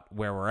 about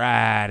where we're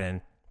at,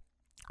 and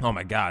oh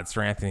my God,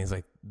 Sir Anthony's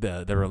like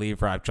the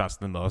reliever I've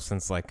trusted the most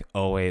since like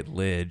 08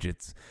 Lidge.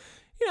 It's,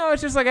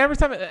 it's just like every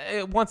time,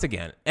 once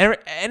again,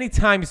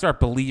 anytime you start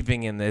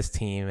believing in this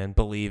team and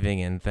believing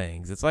in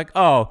things, it's like,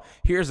 oh,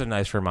 here's a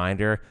nice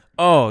reminder.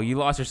 Oh, you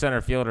lost your center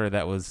fielder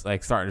that was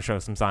like starting to show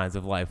some signs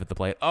of life at the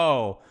plate.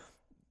 Oh,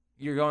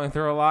 you're going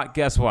through a lot.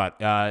 Guess what?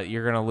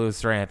 You're going to lose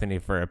Sir Anthony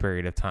for a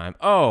period of time.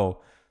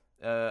 Oh,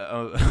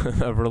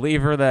 a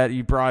reliever that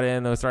you brought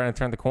in that was starting to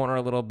turn the corner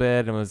a little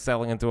bit and was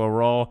settling into a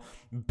role.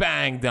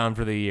 Bang, done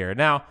for the year.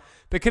 Now,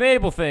 the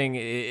Knebel thing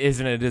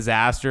isn't a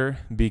disaster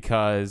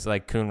because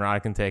like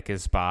Coonrod can take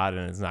his spot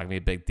and it's not going to be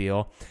a big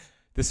deal.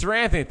 The Sir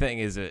Anthony thing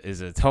is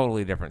a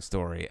totally different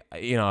story.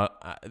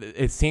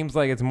 It seems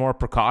like it's more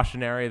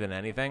precautionary than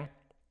anything.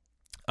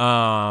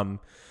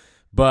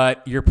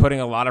 But you're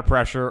putting a lot of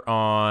pressure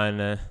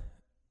on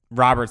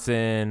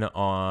Robertson,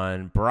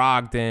 on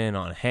Brogdon,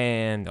 on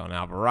Hand, on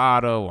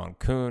Alvarado, on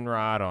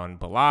Coonrod, on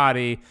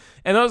Bilotti.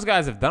 And those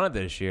guys have done it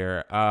this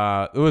year.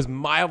 It was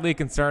mildly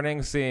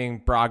concerning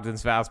seeing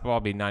Brogdon's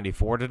fastball be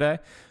 94 today.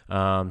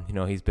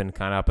 He's been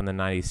kind of up in the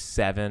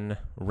 97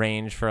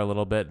 range for a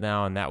little bit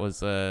now, and that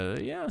was,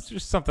 it's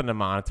just something to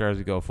monitor as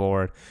we go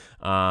forward.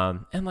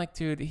 And, like,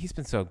 dude, he's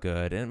been so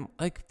good. And,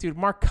 like, dude,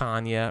 Mark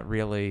Kanya,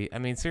 really, I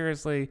mean,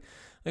 seriously,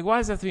 like, why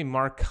does it have to be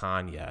Mark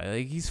Kanya?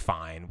 Like, he's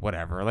fine,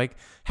 whatever. Like,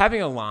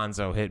 having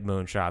Alonso hit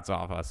moonshots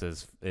off us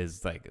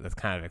is like, that's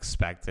kind of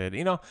expected.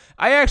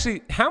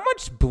 How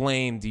much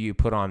blame do you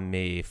put on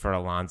me for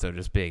Alonso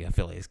just being a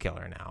Phillies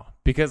killer now?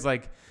 Because,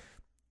 like,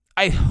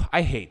 I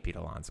hate Pete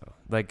Alonso.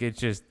 Like, it's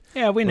just...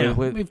 Yeah, we know.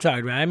 We've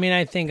talked about it. I mean,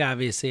 I think,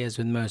 obviously, as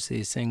with most of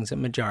these things, a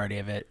majority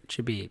of it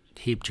should be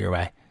heaped your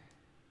way.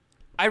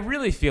 I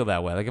really feel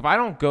that way. Like, if I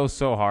don't go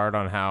so hard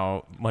on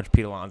how much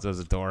Pete Alonso's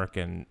a dork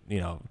and,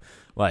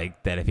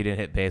 like that if he didn't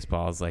hit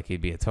baseballs, like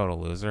he'd be a total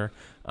loser.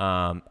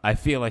 I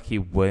feel like he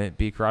wouldn't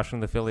be crushing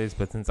the Phillies,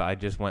 but since I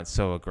just went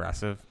so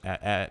aggressive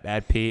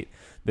at Pete,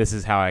 this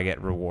is how I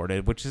get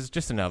rewarded, which is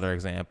just another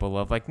example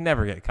of, like,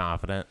 never get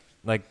confident.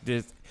 Like,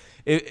 just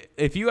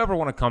if you ever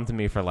want to come to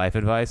me for life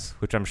advice,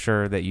 which I'm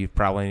sure that you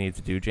probably need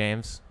to do,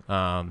 James,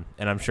 and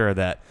I'm sure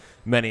that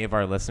many of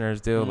our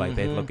listeners do, like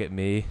they look at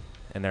me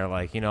and they're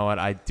like, you know what,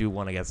 I do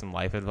want to get some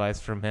life advice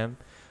from him.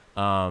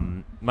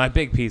 My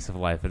big piece of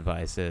life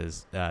advice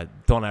is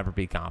don't ever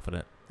be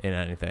confident in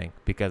anything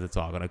because it's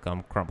all going to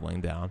come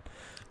crumbling down.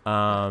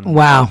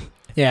 Wow.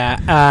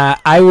 Yeah.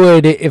 I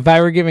would, if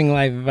I were giving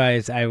life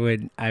advice, I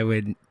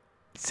would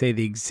say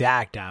the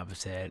exact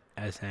opposite,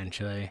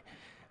 essentially.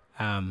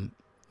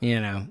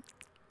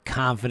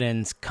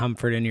 Confidence,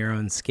 comfort in your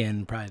own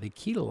skin, probably the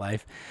key to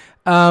life.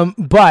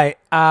 But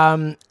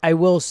I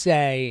will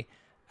say,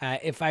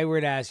 if I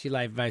were to ask you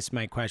life advice,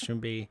 my question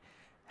would be,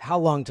 how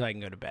long till I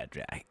can go to bed,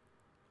 Jack?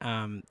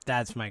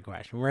 That's my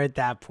question. We're at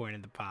that point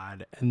in the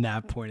pod, and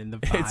that point in the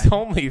pod. It's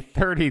only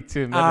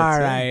 32 minutes all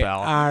in, right, Bell.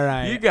 all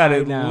right. You got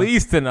at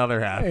least another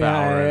half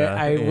hour.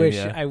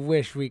 I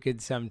wish we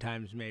could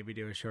sometimes maybe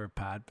do a short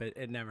pod, but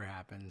it never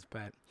happens.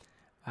 But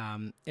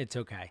it's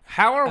okay.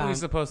 How are we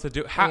supposed to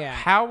do?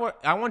 How?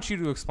 I want you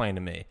to explain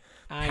to me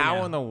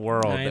how in the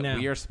world that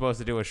we are supposed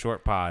to do a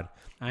short pod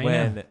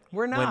when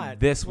we're not. When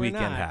this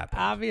weekend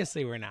happened.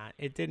 Obviously, we're not.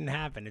 It didn't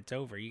happen. It's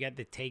over. You got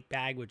the take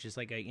bag, which is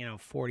like a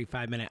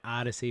 45-minute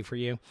odyssey for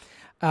you.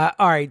 All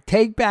right,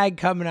 take bag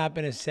coming up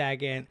in a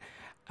second.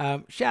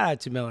 Shout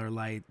out to Miller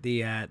Lite,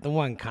 the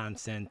one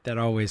constant that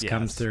always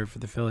comes through for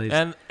the Phillies,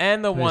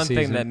 and the one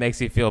thing that makes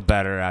you feel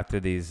better after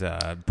these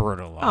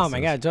brutal losses. Oh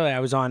my God, totally! I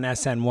was on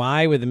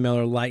SNY with the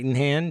Miller Lite in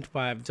hand.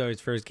 It's always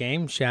first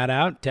game. Shout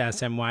out to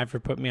SNY for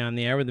putting me on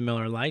the air with the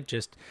Miller Lite,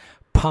 just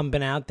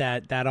pumping out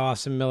that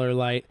awesome Miller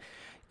Lite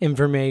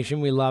information.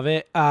 We love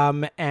it.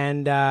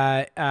 And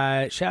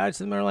shout out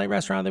to the Miller Lite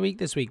Restaurant of the Week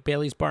this week,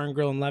 Bailey's Bar and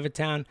Grill in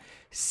Levittown.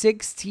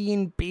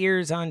 16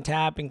 beers on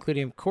tap,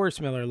 including of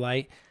course Miller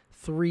Lite.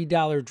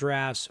 $3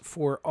 drafts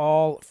for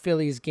all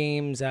Phillies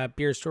games.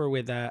 Beer store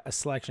with a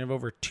selection of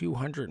over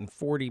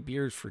 240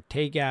 beers for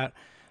takeout.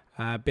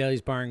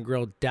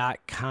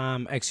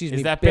 Bailey'sBarandGrill.com. Excuse me.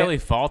 Is that Bailey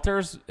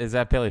Falters? Is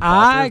that Bailey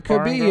Falters? It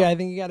could be. I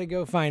think you got to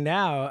go find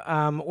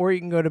out. Or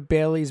you can go to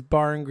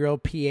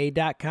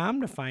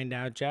Bailey'sBarandGrillPA.com to find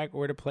out, Jack,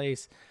 or to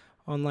place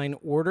online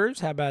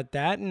orders. How about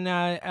that? And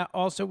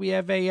also we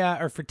have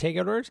or for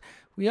takeout orders,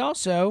 we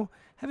also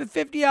have a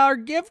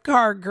 $50 gift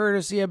card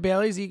courtesy of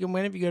Bailey's. You can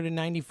win if you go to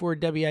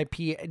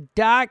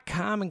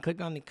 94WIP.com and click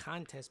on the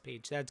contest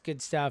page. That's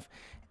good stuff.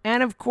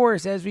 And, of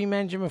course, as we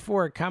mentioned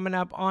before, coming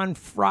up on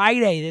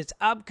Friday, this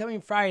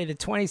upcoming Friday, the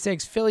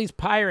 26th, Phillies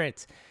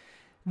Pirates.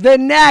 The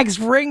next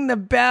Ring the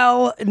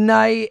Bell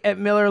night at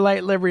Miller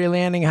Lite Liberty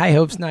Landing, High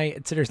Hopes night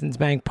at Citizens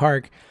Bank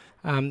Park.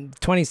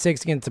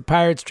 26 against the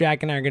Pirates.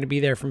 Jack and I are going to be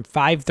there from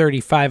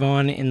 5:35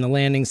 on in the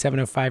Landing,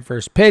 7:05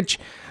 first pitch.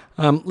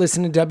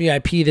 Listen to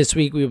WIP this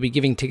week. We will be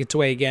giving tickets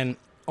away again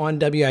on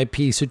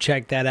WIP, so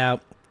check that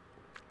out.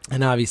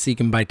 And obviously, you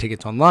can buy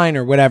tickets online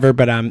or whatever,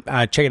 but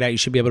check it out. You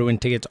should be able to win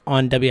tickets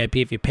on WIP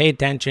if you pay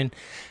attention.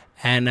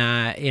 And,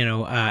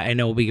 I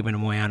know we'll be giving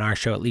them away on our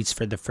show, at least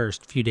for the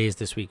first few days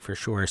this week for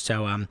sure.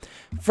 So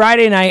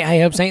Friday night,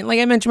 I hope, like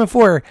I mentioned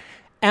before,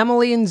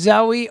 Emily and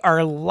Zoe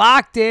are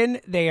locked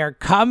in. They are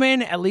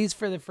coming, at least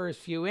for the first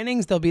few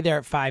innings. They'll be there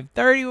at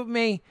 5:30 with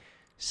me.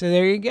 So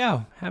there you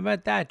go. How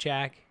about that,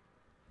 Jack?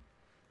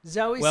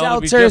 Zoe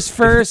Seltzer's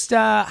first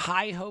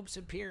High Hopes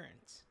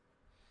appearance.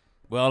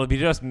 Well, it'll be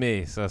just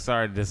me, so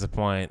sorry to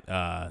disappoint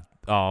all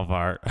of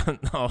our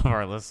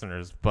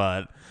listeners,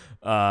 but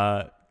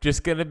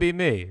just gonna be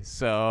me.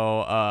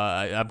 So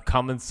I'm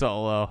coming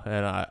solo,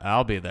 and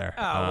I'll be there.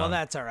 Oh, well,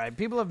 that's all right.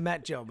 People have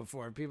met Joe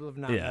before. People have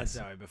not met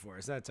Zoe before,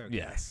 so that's okay.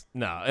 Yes.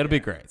 No, it'll be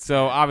great.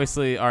 So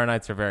obviously, our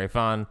nights are very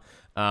fun.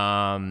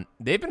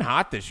 They've been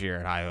hot this year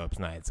at High Hopes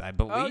nights, I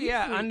believe. Oh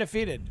yeah,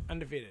 undefeated.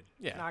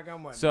 Yeah. Knock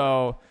on wood.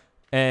 So,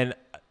 and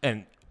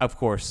of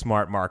course,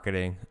 smart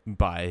marketing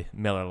by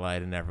Miller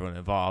Lite and everyone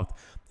involved.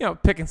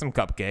 Picking some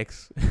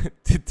cupcakes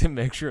to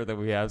make sure that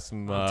we have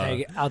some.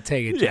 I'll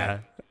take it. Yeah,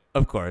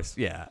 of course.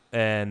 Yeah,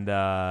 and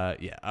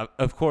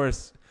of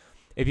course,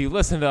 if you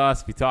listen to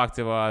us, if you talk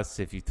to us,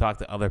 if you talk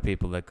to other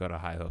people that go to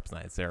High Hopes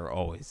nights, they're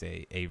always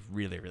a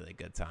really, really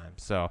good time.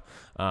 So,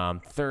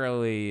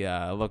 thoroughly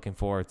looking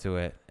forward to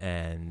it,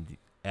 and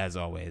as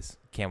always,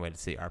 can't wait to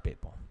see our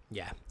people.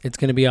 Yeah, it's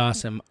gonna be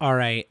awesome. All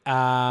right,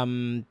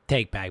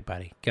 take bag,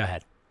 buddy. Go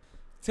ahead.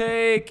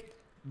 Take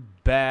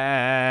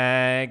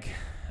bag.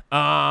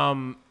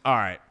 All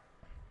right.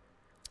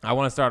 I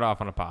want to start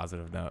off on a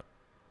positive note,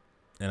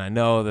 and I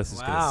know this is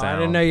going to sound. I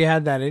didn't know you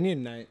had that in you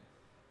tonight.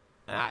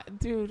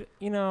 Dude,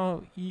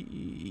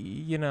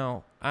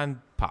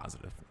 I'm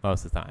positive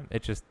most of the time.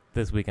 It just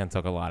this weekend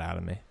took a lot out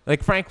of me.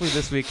 Like, frankly,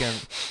 this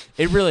weekend,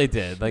 it really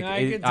did. Like,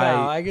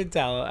 I could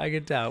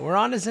tell. We're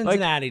on to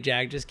Cincinnati,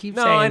 Jack. Just keep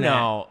saying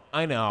that.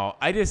 I know.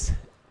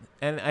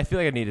 and I feel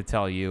like I need to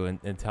tell you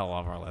and tell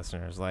all of our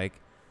listeners, like,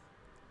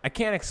 I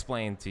can't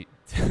explain to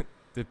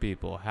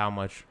people how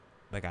much,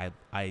 like,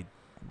 I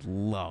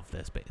love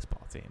this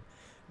baseball team.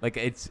 Like,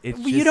 it's just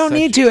you don't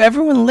need to.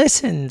 Everyone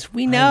listens.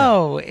 We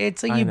know.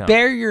 It's like you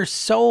bare your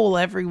soul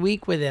every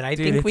week with it. I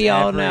think we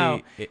all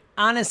know.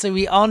 Honestly,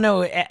 we all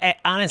know.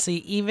 Honestly,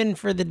 even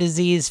for the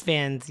disease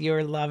fans,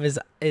 your love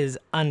is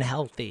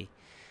unhealthy.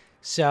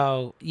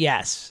 So,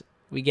 yes,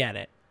 we get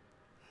it.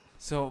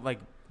 So, like,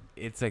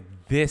 it's like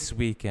this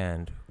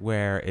weekend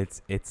where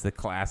it's the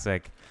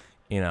classic,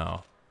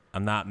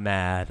 I'm not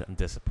mad, I'm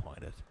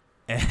disappointed.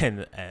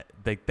 And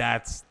like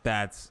that's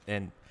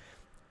and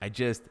I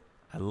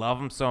love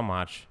them so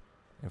much,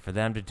 and for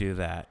them to do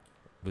that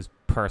was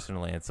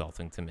personally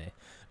insulting to me.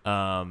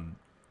 And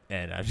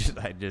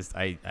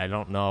I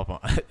don't know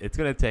if it's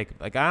gonna take,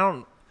 like, I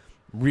don't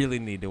really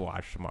need to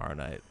watch tomorrow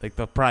night. Like,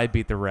 they'll probably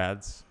beat the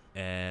Reds,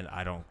 and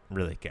I don't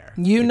really care.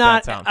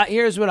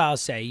 Here's what I'll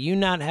say: you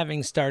not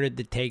having started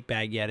the take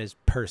bag yet is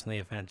personally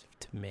offensive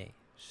to me.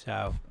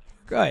 So.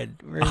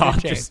 Good. We're in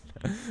good shape.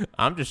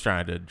 I'm just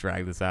trying to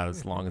drag this out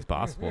as long as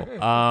possible.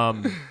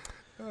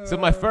 So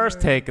my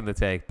first take in the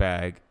take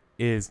bag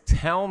is,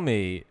 tell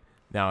me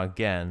now.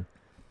 Again,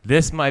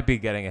 this might be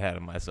getting ahead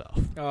of myself.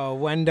 Oh,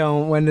 when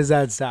does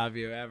that stop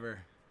you ever?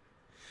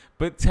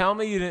 But tell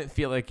me you didn't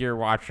feel like you're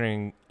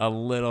watching a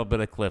little bit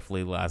of Cliff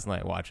Lee last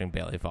night watching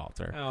Bailey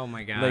Falter. Oh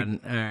my God! Like,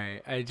 all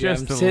right,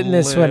 I'm sitting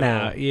this one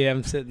out. Yeah,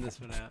 I'm sitting this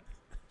one out.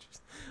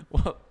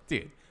 Well,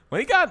 dude.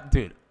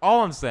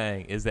 All I'm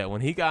saying is that when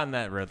he got in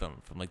that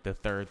rhythm from like the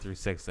 3rd through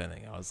 6th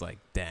inning, I was like,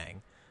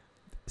 dang,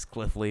 is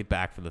Cliff Lee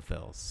back for the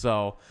Phils?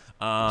 So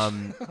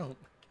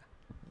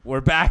we're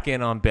back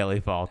in on Bailey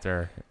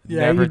Falter.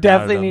 Yeah, you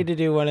definitely need to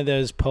do one of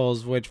those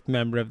polls. Which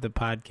member of the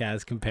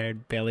podcast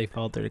compared Bailey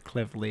Falter to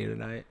Cliff Lee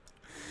tonight?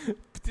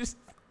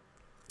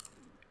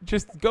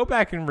 Just go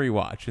back and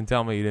rewatch and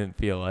tell me you didn't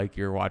feel like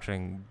you're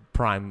watching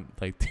prime,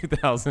 like,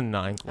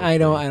 2009 Cliff I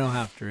don't Lee.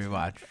 have to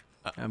rewatch.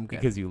 I'm good.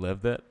 Because you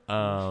lived it.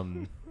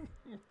 I'm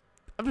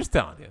just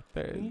telling you,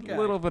 a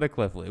little bit of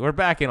Cliff Lee. We're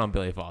back in on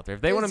Bailey Falter. If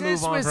they want to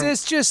move on, was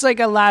this just like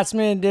a last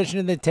minute addition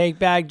to the take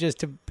bag, just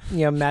to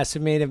mess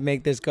with me to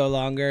make this go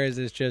longer? Is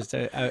this just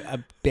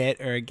a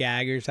bit or a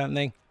gag or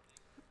something?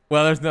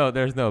 Well,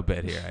 there's no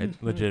bit here. I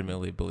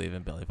legitimately believe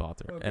in Bailey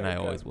Falter, and I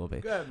always will be.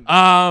 Good.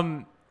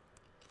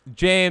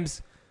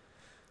 James,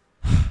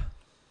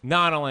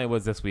 not only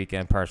was this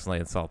weekend personally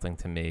insulting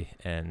to me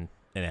and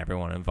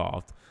everyone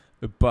involved,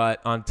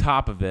 but on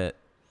top of it,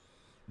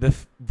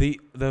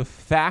 the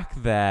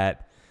fact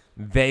that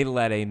they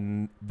let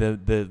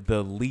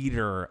the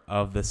leader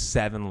of the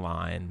 7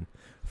 line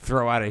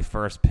throw out a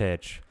first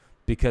pitch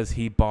because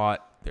he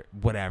bought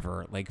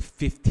whatever, like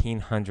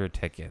 1,500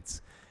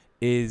 tickets,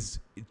 is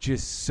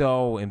just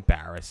so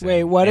embarrassing.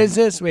 Wait, what is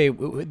this? Wait,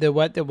 the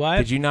what?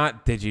 Did you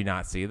not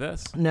see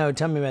this? No,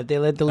 tell me about it. They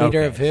let the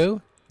leader of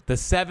who? The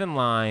 7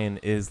 line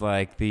is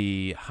like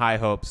the High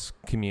Hopes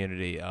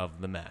community of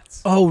the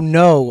Mets. Oh,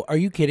 no. Are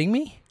you kidding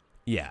me?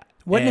 Yeah.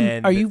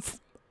 I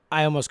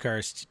almost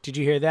cursed. Did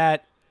you hear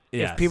that?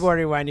 Yes. If people are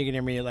rewinding, you can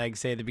hear me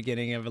say the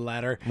beginning of a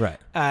letter. Right.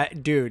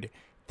 Dude,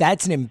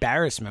 that's an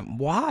embarrassment.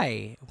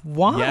 Why?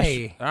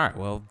 Yes. All right.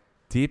 Well,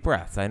 deep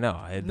breaths. I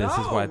know. This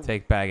is why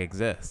Take Bag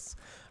exists.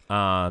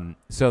 So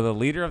the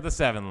leader of the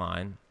 7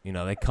 line,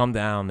 they come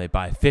down, they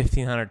buy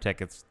 1,500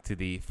 tickets to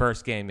the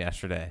first game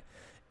yesterday,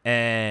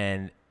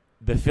 and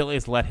the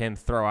Phillies let him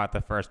throw out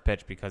the first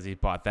pitch because he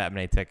bought that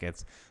many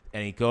tickets,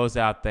 and he goes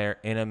out there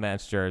in a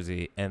Mets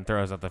jersey and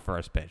throws out the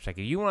first pitch. Like,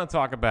 if you want to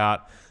talk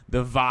about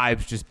the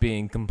vibes just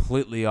being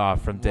completely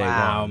off from day one.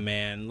 Wow,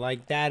 man.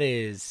 Like, that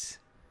is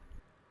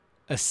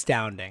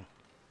astounding.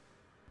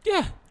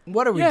 Yeah.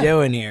 What are we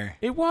doing here?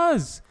 It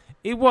was.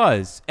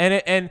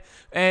 And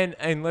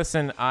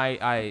listen,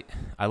 I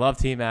love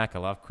T-Mac, I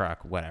love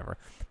Kruk, whatever.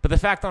 But the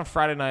fact on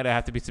Friday night I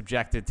have to be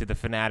subjected to the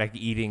fanatic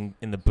eating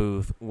in the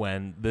booth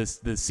when the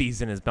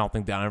season is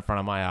melting down in front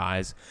of my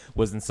eyes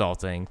was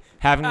insulting.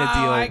 Having to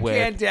deal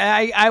with...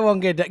 I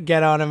won't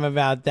get on him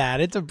about that.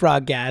 It's a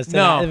broadcast.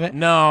 But the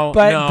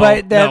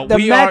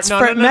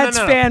Mets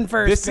fan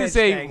first. This is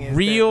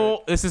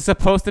this is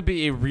supposed to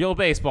be a real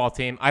baseball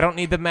team. I don't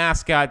need the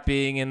mascot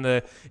being in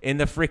the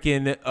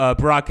freaking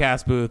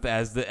broadcast booth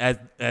as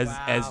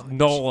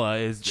Nola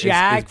is.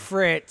 Jack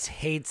Fritz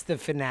hates the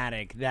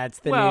fanatic. That's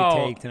the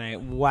new take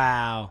tonight.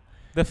 Wow.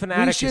 The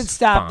fanatic. We should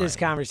stop this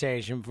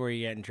conversation before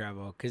you get in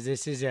trouble, because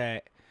this is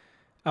a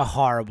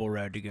horrible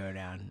road to go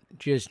down.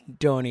 Just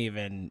don't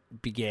even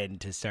begin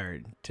to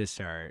start.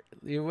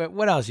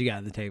 What else you got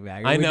in the take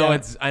bag? I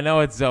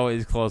know it's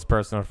Zoe's close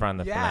personal friend,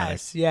 the fanatic.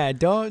 Yes, yeah.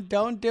 Don't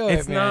do it.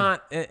 It's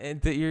not.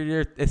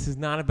 This is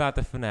not about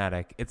the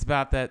fanatic. It's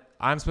about that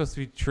I'm supposed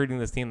to be treating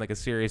this team like a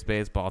serious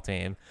baseball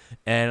team,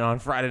 and on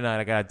Friday night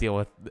I got to deal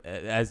with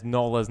as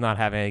Nola's not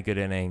having a good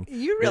inning.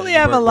 You really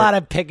have a lot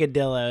of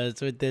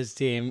picadillos with this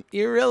team.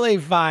 You really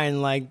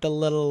find like the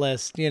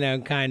littlest,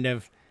 kind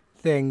of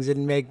things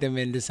and make them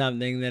into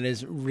something that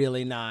is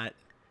really not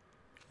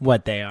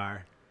what they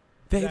are.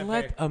 They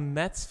let a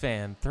Mets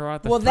fan throw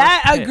out the well, first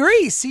that pitch.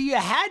 agree. See, you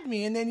had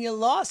me, and then you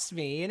lost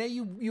me.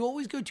 You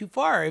always go too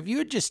far. If you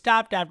had just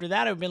stopped after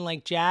that, I would have been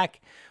like,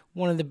 Jack,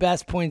 one of the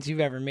best points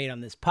you've ever made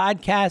on this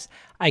podcast.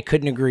 I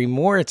couldn't agree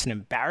more. It's an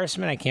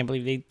embarrassment. I can't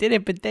believe they did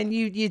it. But then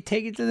you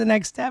take it to the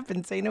next step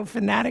and say, no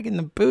fanatic in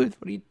the booth.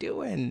 What are you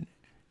doing?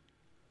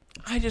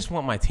 I just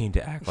want my team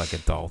to act like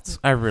adults.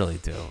 I really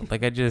do.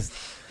 Like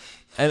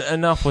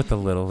enough with the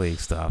little league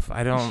stuff.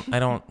 I don't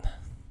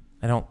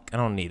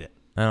need it.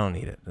 I don't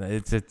need it.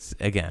 It's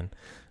again.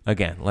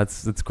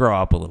 Let's grow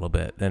up a little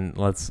bit and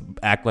let's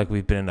act like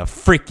we've been in a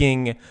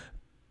freaking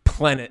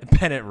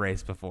pennant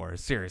race before.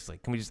 Seriously,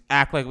 can we just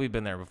act like we've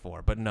been there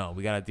before? But no,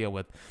 we got to deal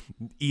with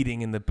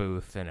eating in the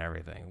booth and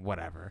everything.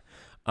 Whatever.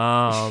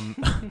 And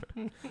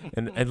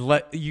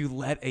let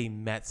a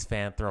Mets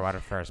fan throw out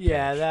a first pitch.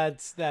 Yeah,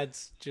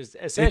 that's just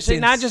essentially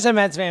not just a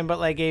Mets fan, but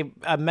like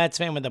a Mets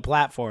fan with a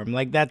platform.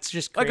 Like that's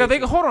just crazy. Like I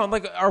think. Hold on.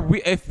 Like are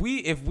we? If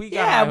we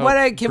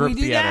got can we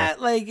do together,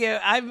 that? Like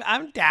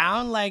I'm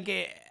down. Like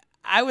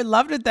I would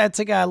love it. That's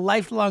like a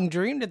lifelong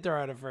dream to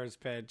throw out a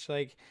first pitch.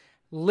 Like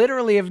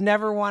literally, have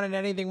never wanted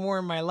anything more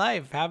in my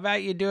life. How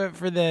about you do it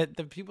for the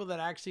people that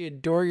actually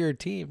adore your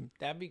team?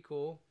 That'd be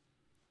cool.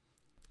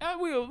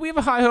 We have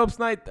a high hopes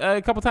night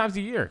a couple times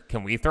a year.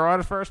 Can we throw out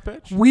a first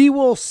pitch? We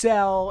will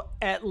sell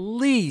at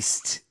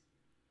least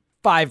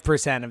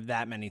 5% of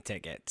that many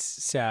tickets.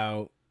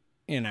 So,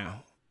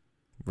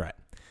 Right.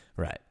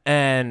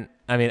 And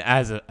I mean,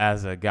 as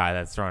a guy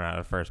that's thrown out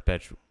a first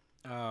pitch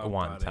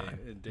one time,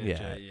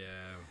 yeah.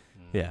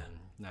 All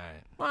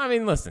right. Well, I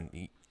mean,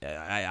 listen,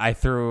 I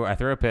threw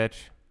a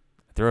pitch,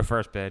 threw a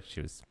first pitch.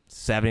 It was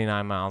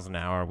 79 miles an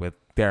hour with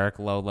Derek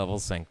low level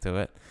sync to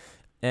it.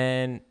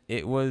 And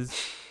it was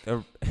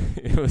a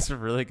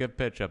really good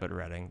pitch up at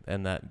Reading,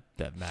 and that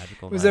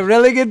magical. It was a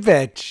really good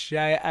pitch.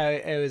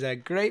 It was a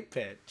great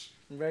pitch.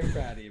 I'm very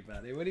proud of you,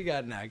 buddy. What do you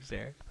got next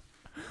here?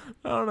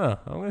 I don't know.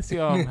 I'm gonna see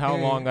how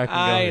long I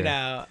can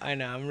go. I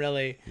know. I'm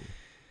really.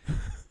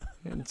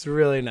 It's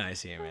really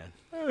nice of you,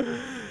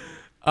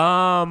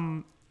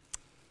 man.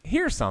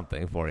 Here's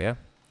something for you.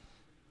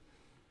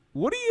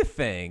 What do you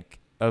think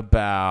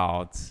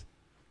about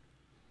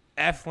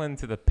Eflin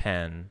to the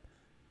pen?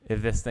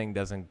 If this thing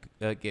doesn't,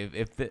 like,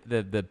 if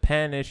the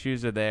pen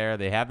issues are there,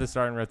 they have the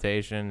starting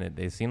rotation,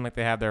 they seem like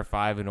they have their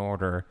 5 in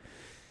order.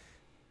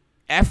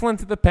 Eflin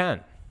to the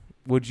pen.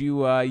 Would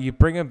you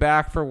bring him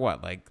back for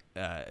what? Like,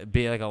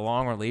 be like a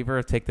long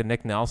reliever, take the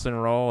Nick Nelson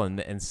role,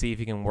 and see if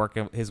he can work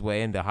his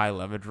way into high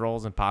leverage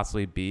roles and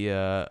possibly be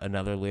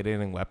another lead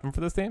inning weapon for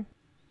this team?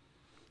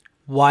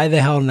 Why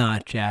the hell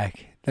not,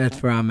 Jack?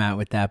 That's where I'm at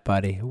with that,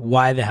 buddy.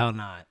 Why the hell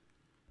not?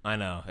 I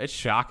know, it's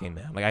shocking,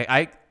 man.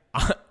 Like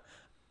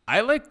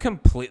I like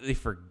completely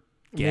forget.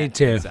 Me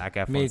too. Zach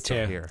Eflin's Me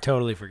still too. here.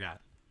 Totally forgot.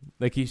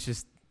 Like he's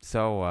just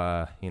so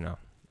out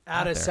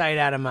of sight,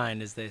 out of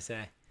mind, as they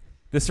say.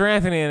 The Sir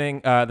Anthony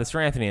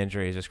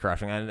injury is just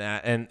crushing,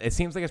 and it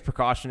seems like it's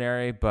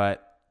precautionary,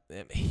 but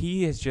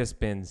he has just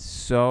been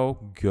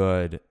so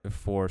good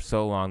for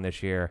so long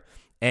this year.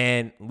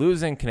 And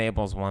losing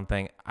Knebel is one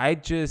thing.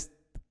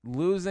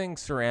 Losing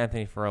Sir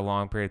Anthony for a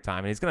long period of time,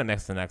 and he's going to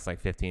miss the next like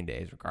 15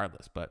 days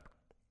regardless, but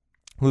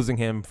losing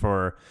him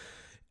for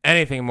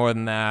anything more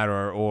than that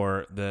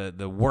or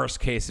the worst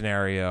case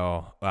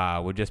scenario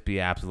would just be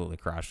absolutely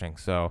crushing.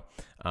 So,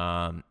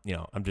 I'm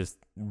just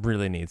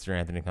really need Sir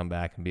Anthony to come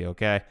back and be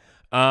okay.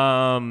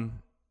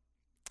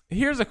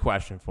 Here's a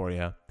question for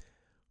you.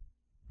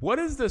 What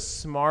is the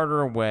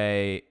smarter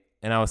way?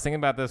 And I was thinking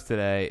about this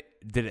today.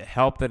 Did it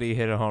help that he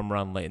hit a home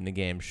run late in the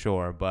game?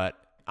 Sure. But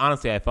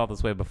honestly, I felt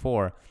this way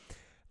before.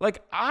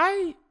 Like,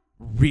 I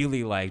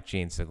really like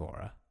Gene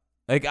Segura.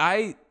 Like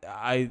I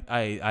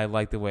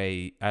like the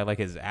way I like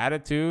his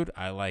attitude.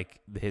 I like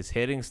his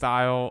hitting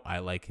style. I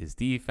like his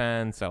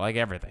defense. I like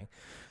everything.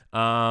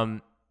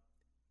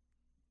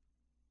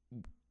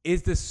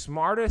 Is the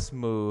smartest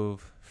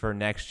move for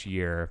next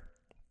year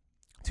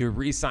to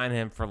re-sign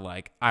him for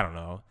like, I don't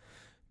know,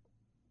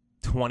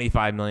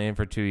 $25 million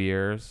for 2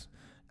 years,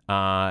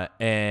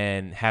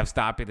 and have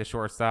Stott be the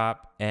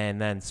shortstop,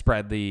 and then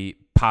spread the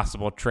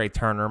possible Trey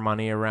Turner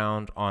money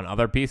around on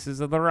other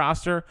pieces of the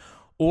roster?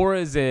 Or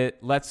is it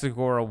let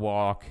Segura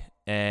walk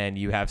and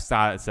you have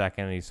Stott at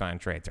second and you sign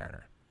Trey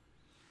Turner?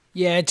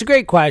 Yeah, it's a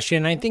great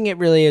question. I think it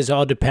really is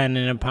all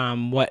dependent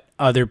upon what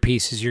other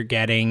pieces you're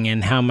getting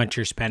and how much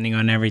you're spending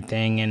on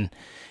everything and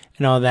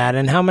all that,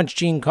 and how much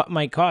Gene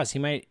might cost. He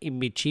might even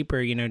be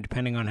cheaper,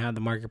 depending on how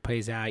the market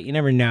plays out. You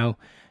never know.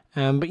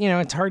 But,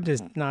 it's hard to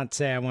not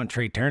say I want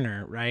Trey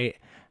Turner, right?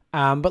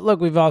 But look,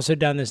 we've also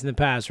done this in the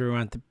past where we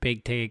want the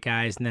big ticket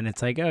guys, and then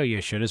it's like, oh,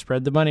 you should have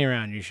spread the money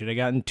around. You should have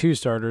gotten 2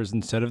 starters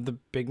instead of the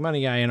big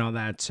money guy and all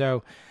that.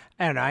 So,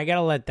 I don't know. I got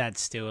to let that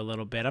stew a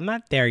little bit. I'm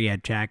not there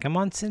yet, Jack. I'm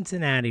on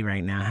Cincinnati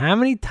right now. How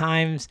many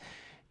times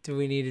do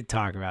we need to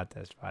talk about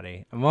this,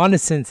 buddy? I'm on to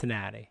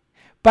Cincinnati.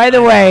 By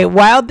the way,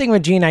 wild thing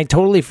with Gene, I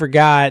totally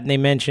forgot, and they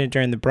mentioned it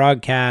during the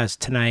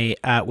broadcast tonight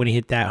when he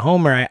hit that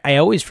homer. I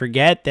always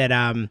forget that,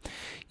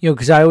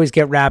 because I always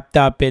get wrapped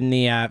up in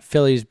the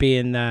Phillies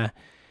being the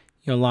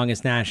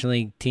longest National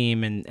League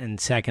team and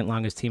second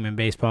longest team in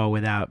baseball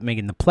without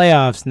making the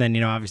playoffs. And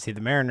then, obviously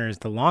the Mariners,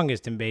 the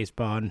longest in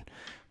baseball. And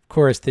of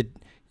course,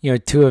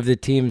 two of the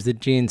teams that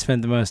Gene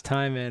spent the most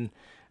time in,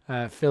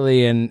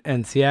 Philly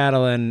and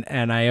Seattle.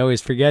 And I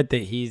always forget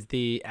that he's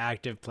the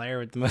active player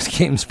with the most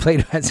games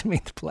played who hasn't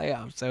made the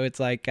playoffs. So it's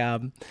like, I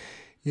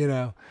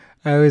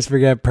always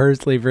forget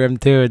personally for him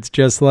too. It's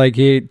just like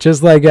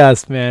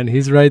us, man.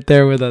 He's right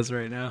there with us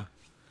right now.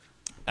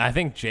 I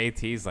think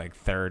JT's like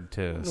third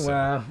too. So.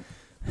 Wow.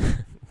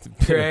 It's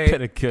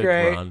been a good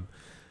run.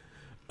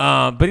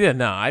 But yeah,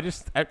 no,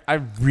 I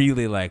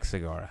really like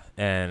Segura,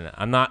 and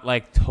I'm not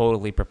like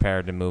totally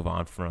prepared to move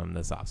on from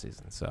this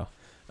offseason. So,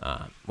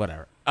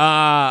 whatever.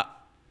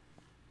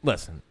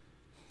 Listen,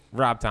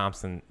 Rob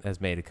Thompson has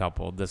made a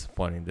couple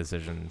disappointing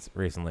decisions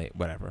recently.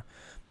 Whatever.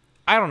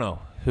 I don't know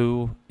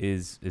who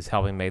is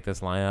helping make this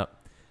lineup,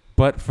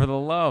 but for the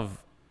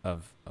love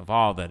of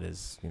all that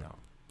is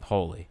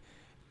holy,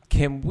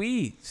 can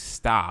we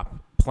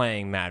stop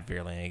playing Matt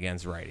Vierling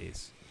against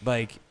righties?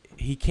 Like,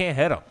 he can't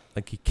hit them.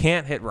 Like, he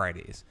can't hit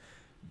righties.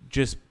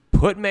 Just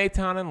put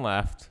Maton in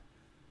left,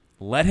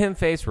 let him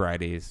face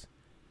righties,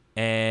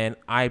 and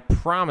I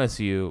promise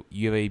you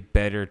have a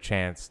better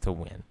chance to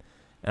win.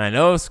 And I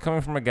know it's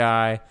coming from a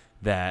guy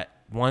that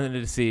wanted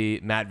to see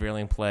Matt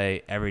Vierling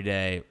play every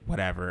day,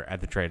 whatever, at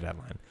the trade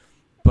deadline.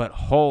 But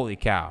holy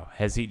cow,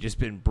 has he just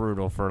been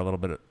brutal for a little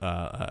bit,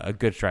 a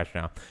good stretch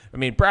now. I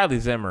mean, Bradley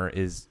Zimmer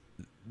is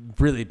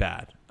really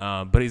bad,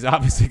 but he's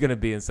obviously going to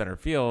be in center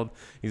field.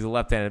 He's a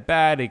left-handed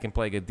bat. He can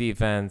play good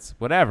defense,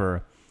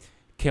 whatever.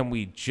 Can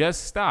we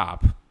just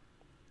stop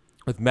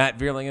with Matt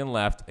Vierling in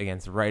left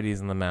against righties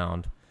on the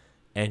mound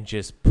and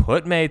just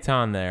put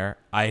Maton there?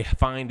 I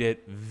find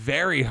it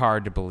very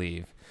hard to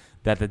believe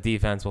that the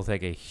defense will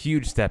take a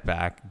huge step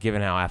back,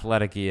 given how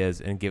athletic he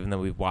is, and given that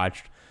we've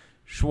watched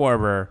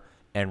Schwarber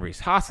and Rhys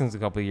Hoskins a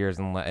couple of years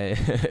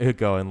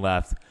ago in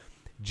left.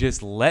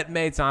 Just let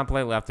Maton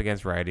play left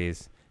against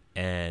righties,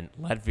 and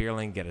let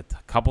Vierling get a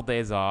couple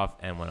days off,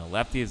 and when a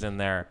lefty is in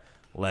there,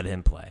 let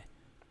him play.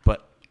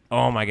 But,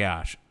 oh my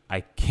gosh,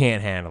 I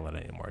can't handle it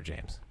anymore,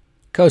 James.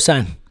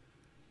 Cosign.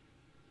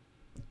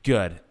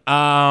 Good.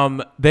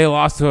 They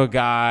lost to a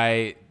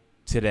guy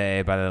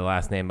today by the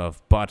last name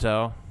of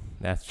Butto.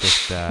 That's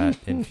just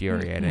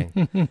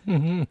infuriating.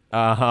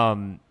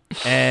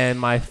 And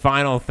my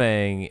final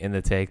thing in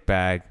the take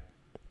bag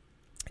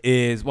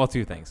is, well,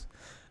 two things.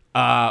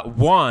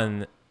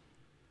 One,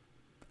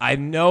 I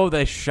know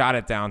they shot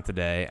it down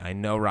today. I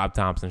know Rob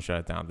Thompson shut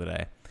it down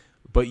today.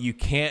 But you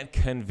can't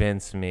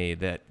convince me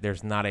that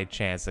there's not a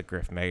chance that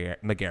Griff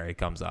McGarry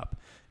comes up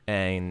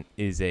and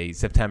is a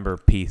September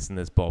piece in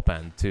this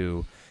bullpen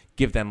to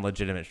give them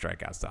legitimate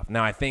strikeout stuff.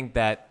 Now, I think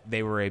that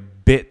they were a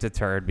bit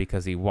deterred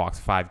because he walked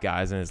 5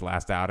 guys in his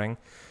last outing,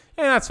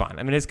 and that's fine.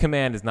 I mean, his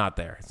command is not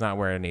there. It's not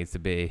where it needs to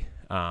be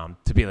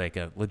like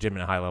a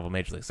legitimate high-level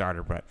major league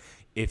starter. But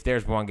if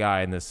there's one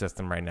guy in this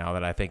system right now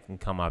that I think can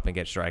come up and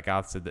get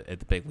strikeouts at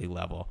the big league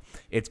level,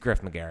 it's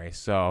Griff McGarry.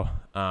 So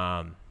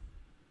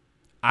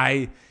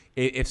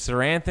if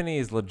Sir Anthony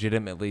is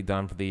legitimately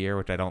done for the year,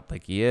 which I don't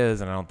think he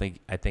is, and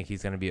I think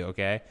he's going to be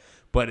okay.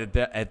 But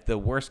at the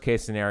worst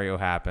case scenario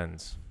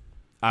happens,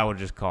 I would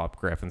just call up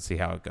Griff and see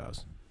how it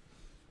goes.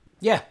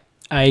 Yeah,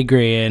 I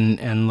agree.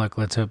 And look,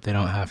 let's hope they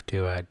don't have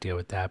to deal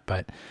with that.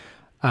 But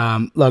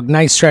look,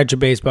 nice stretch of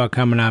baseball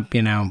coming up.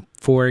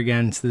 4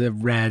 against the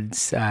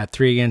Reds,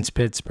 3 against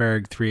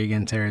Pittsburgh, 3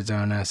 against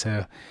Arizona.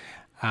 So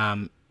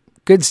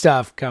good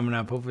stuff coming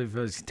up. Hopefully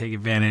folks can take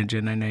advantage.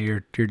 And I know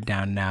you're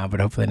down now, but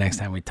hopefully next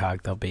time we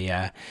talk, they'll be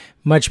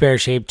much better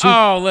shape too.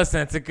 Oh,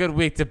 listen, it's a good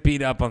week to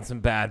beat up on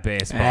some bad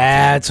baseball.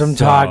 That's what I'm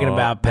talking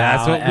about,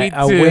 pal. That's what we do.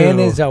 A win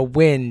is a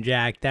win,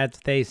 Jack. That's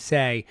what they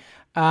say.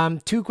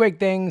 2 quick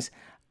things.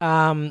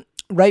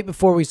 Right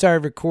before we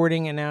started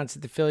recording, announced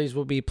that the Phillies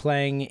will be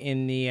playing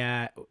in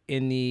the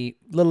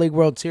Little League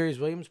World Series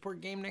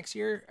Williamsport game next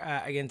year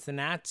against the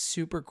Nats.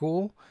 Super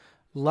cool.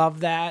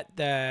 Love that.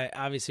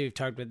 Obviously, we've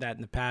talked about that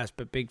in the past,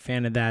 but big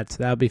fan of that,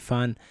 so that'll be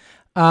fun.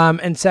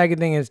 And second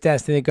thing is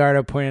Destiny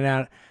Gardo pointed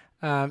out,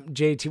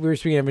 JT, we were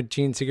speaking of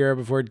Gene Segura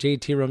before.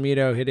 JT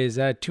Realmuto hit his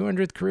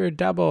 200th career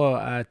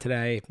double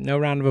today. No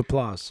round of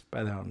applause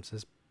by the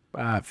Holmes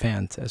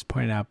fans, as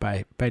pointed out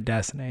by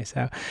Destiny.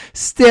 So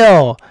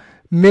still,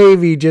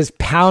 maybe just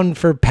pound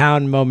for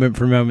pound, moment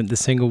for moment, the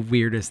single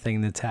weirdest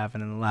thing that's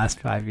happened in the last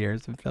 5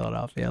 years in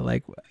Philadelphia.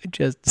 Like,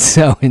 just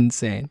so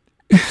insane.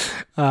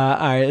 All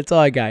right, that's all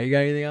I got. You got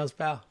anything else,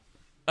 pal?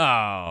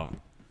 Oh,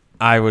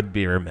 I would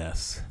be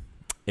remiss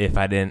if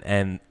I didn't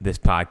end this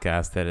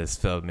podcast that has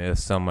filled me with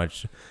so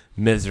much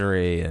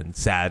misery and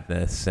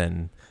sadness,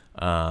 and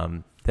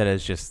that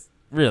has just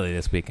really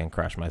this weekend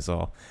crushed my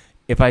soul.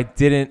 If I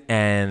didn't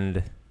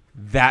end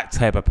that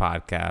type of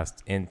podcast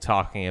in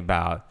talking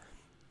about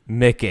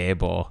Mick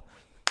Abel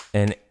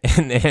and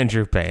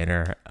Andrew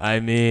Painter. I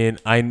mean,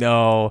 I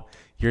know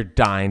you're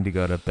dying to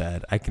go to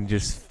bed. I can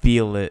just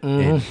feel it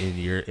in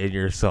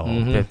your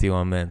soul.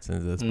 51 minutes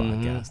into this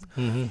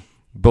podcast.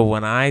 But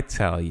when I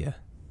tell you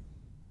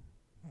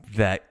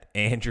that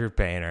Andrew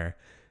Painter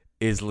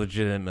is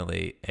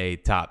legitimately a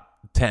top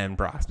 10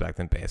 prospect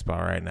in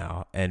baseball right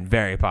now, and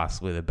very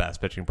possibly the best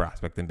pitching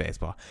prospect in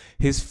baseball.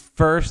 His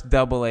first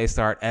Double-A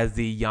start as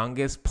the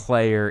youngest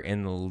player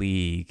in the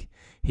league,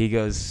 he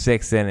goes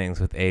 6 innings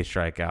with 8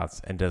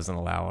 strikeouts and doesn't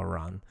allow a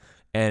run.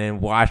 And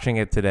in watching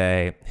it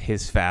today,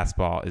 his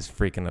fastball is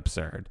freaking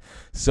absurd.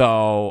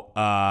 So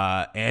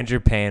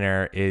Andrew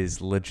Painter is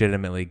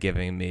legitimately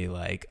giving me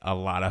like a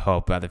lot of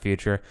hope about the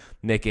future.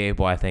 Nick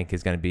Abel, I think,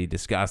 is going to be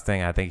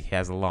disgusting. I think he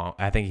has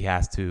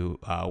to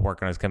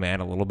work on his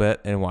command a little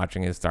bit in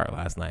watching his start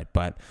last night.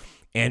 But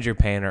Andrew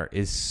Painter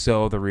is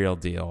so the real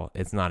deal.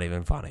 It's not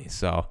even funny.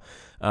 So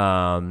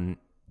I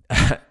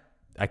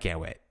can't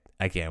wait.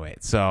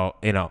 So,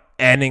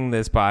 ending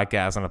this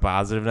podcast on a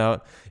positive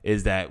note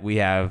is that we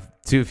have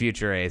 2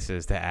 future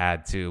aces to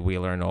add to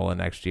Wheeler and Nola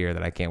next year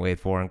that I can't wait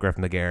for. And Griff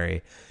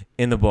McGarry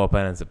in the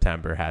bullpen in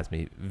September has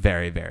me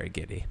very, very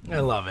giddy. I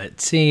love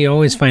it. See, you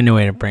always find a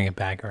way to bring it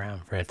back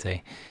around,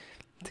 Fritzy.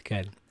 It's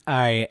good. All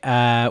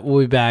right. We'll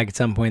be back at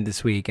some point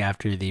this week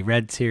after the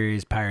Red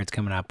Series. Pirates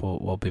coming up.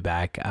 We'll be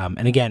back.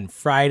 And again,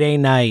 Friday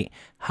night,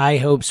 High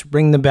Hopes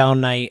Ring the Bell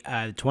night,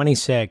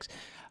 26th.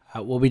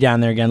 We'll be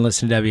down there again.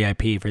 Listen to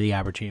WIP for the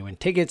opportunity to win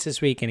tickets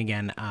this week. And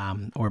again,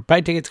 or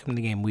buy tickets, come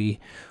to the game. We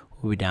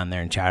will be down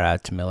there, and shout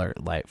out to Miller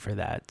Lite for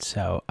that.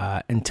 So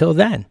until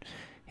then,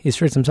 he's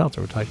Fritz himself.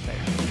 We'll talk to you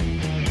later.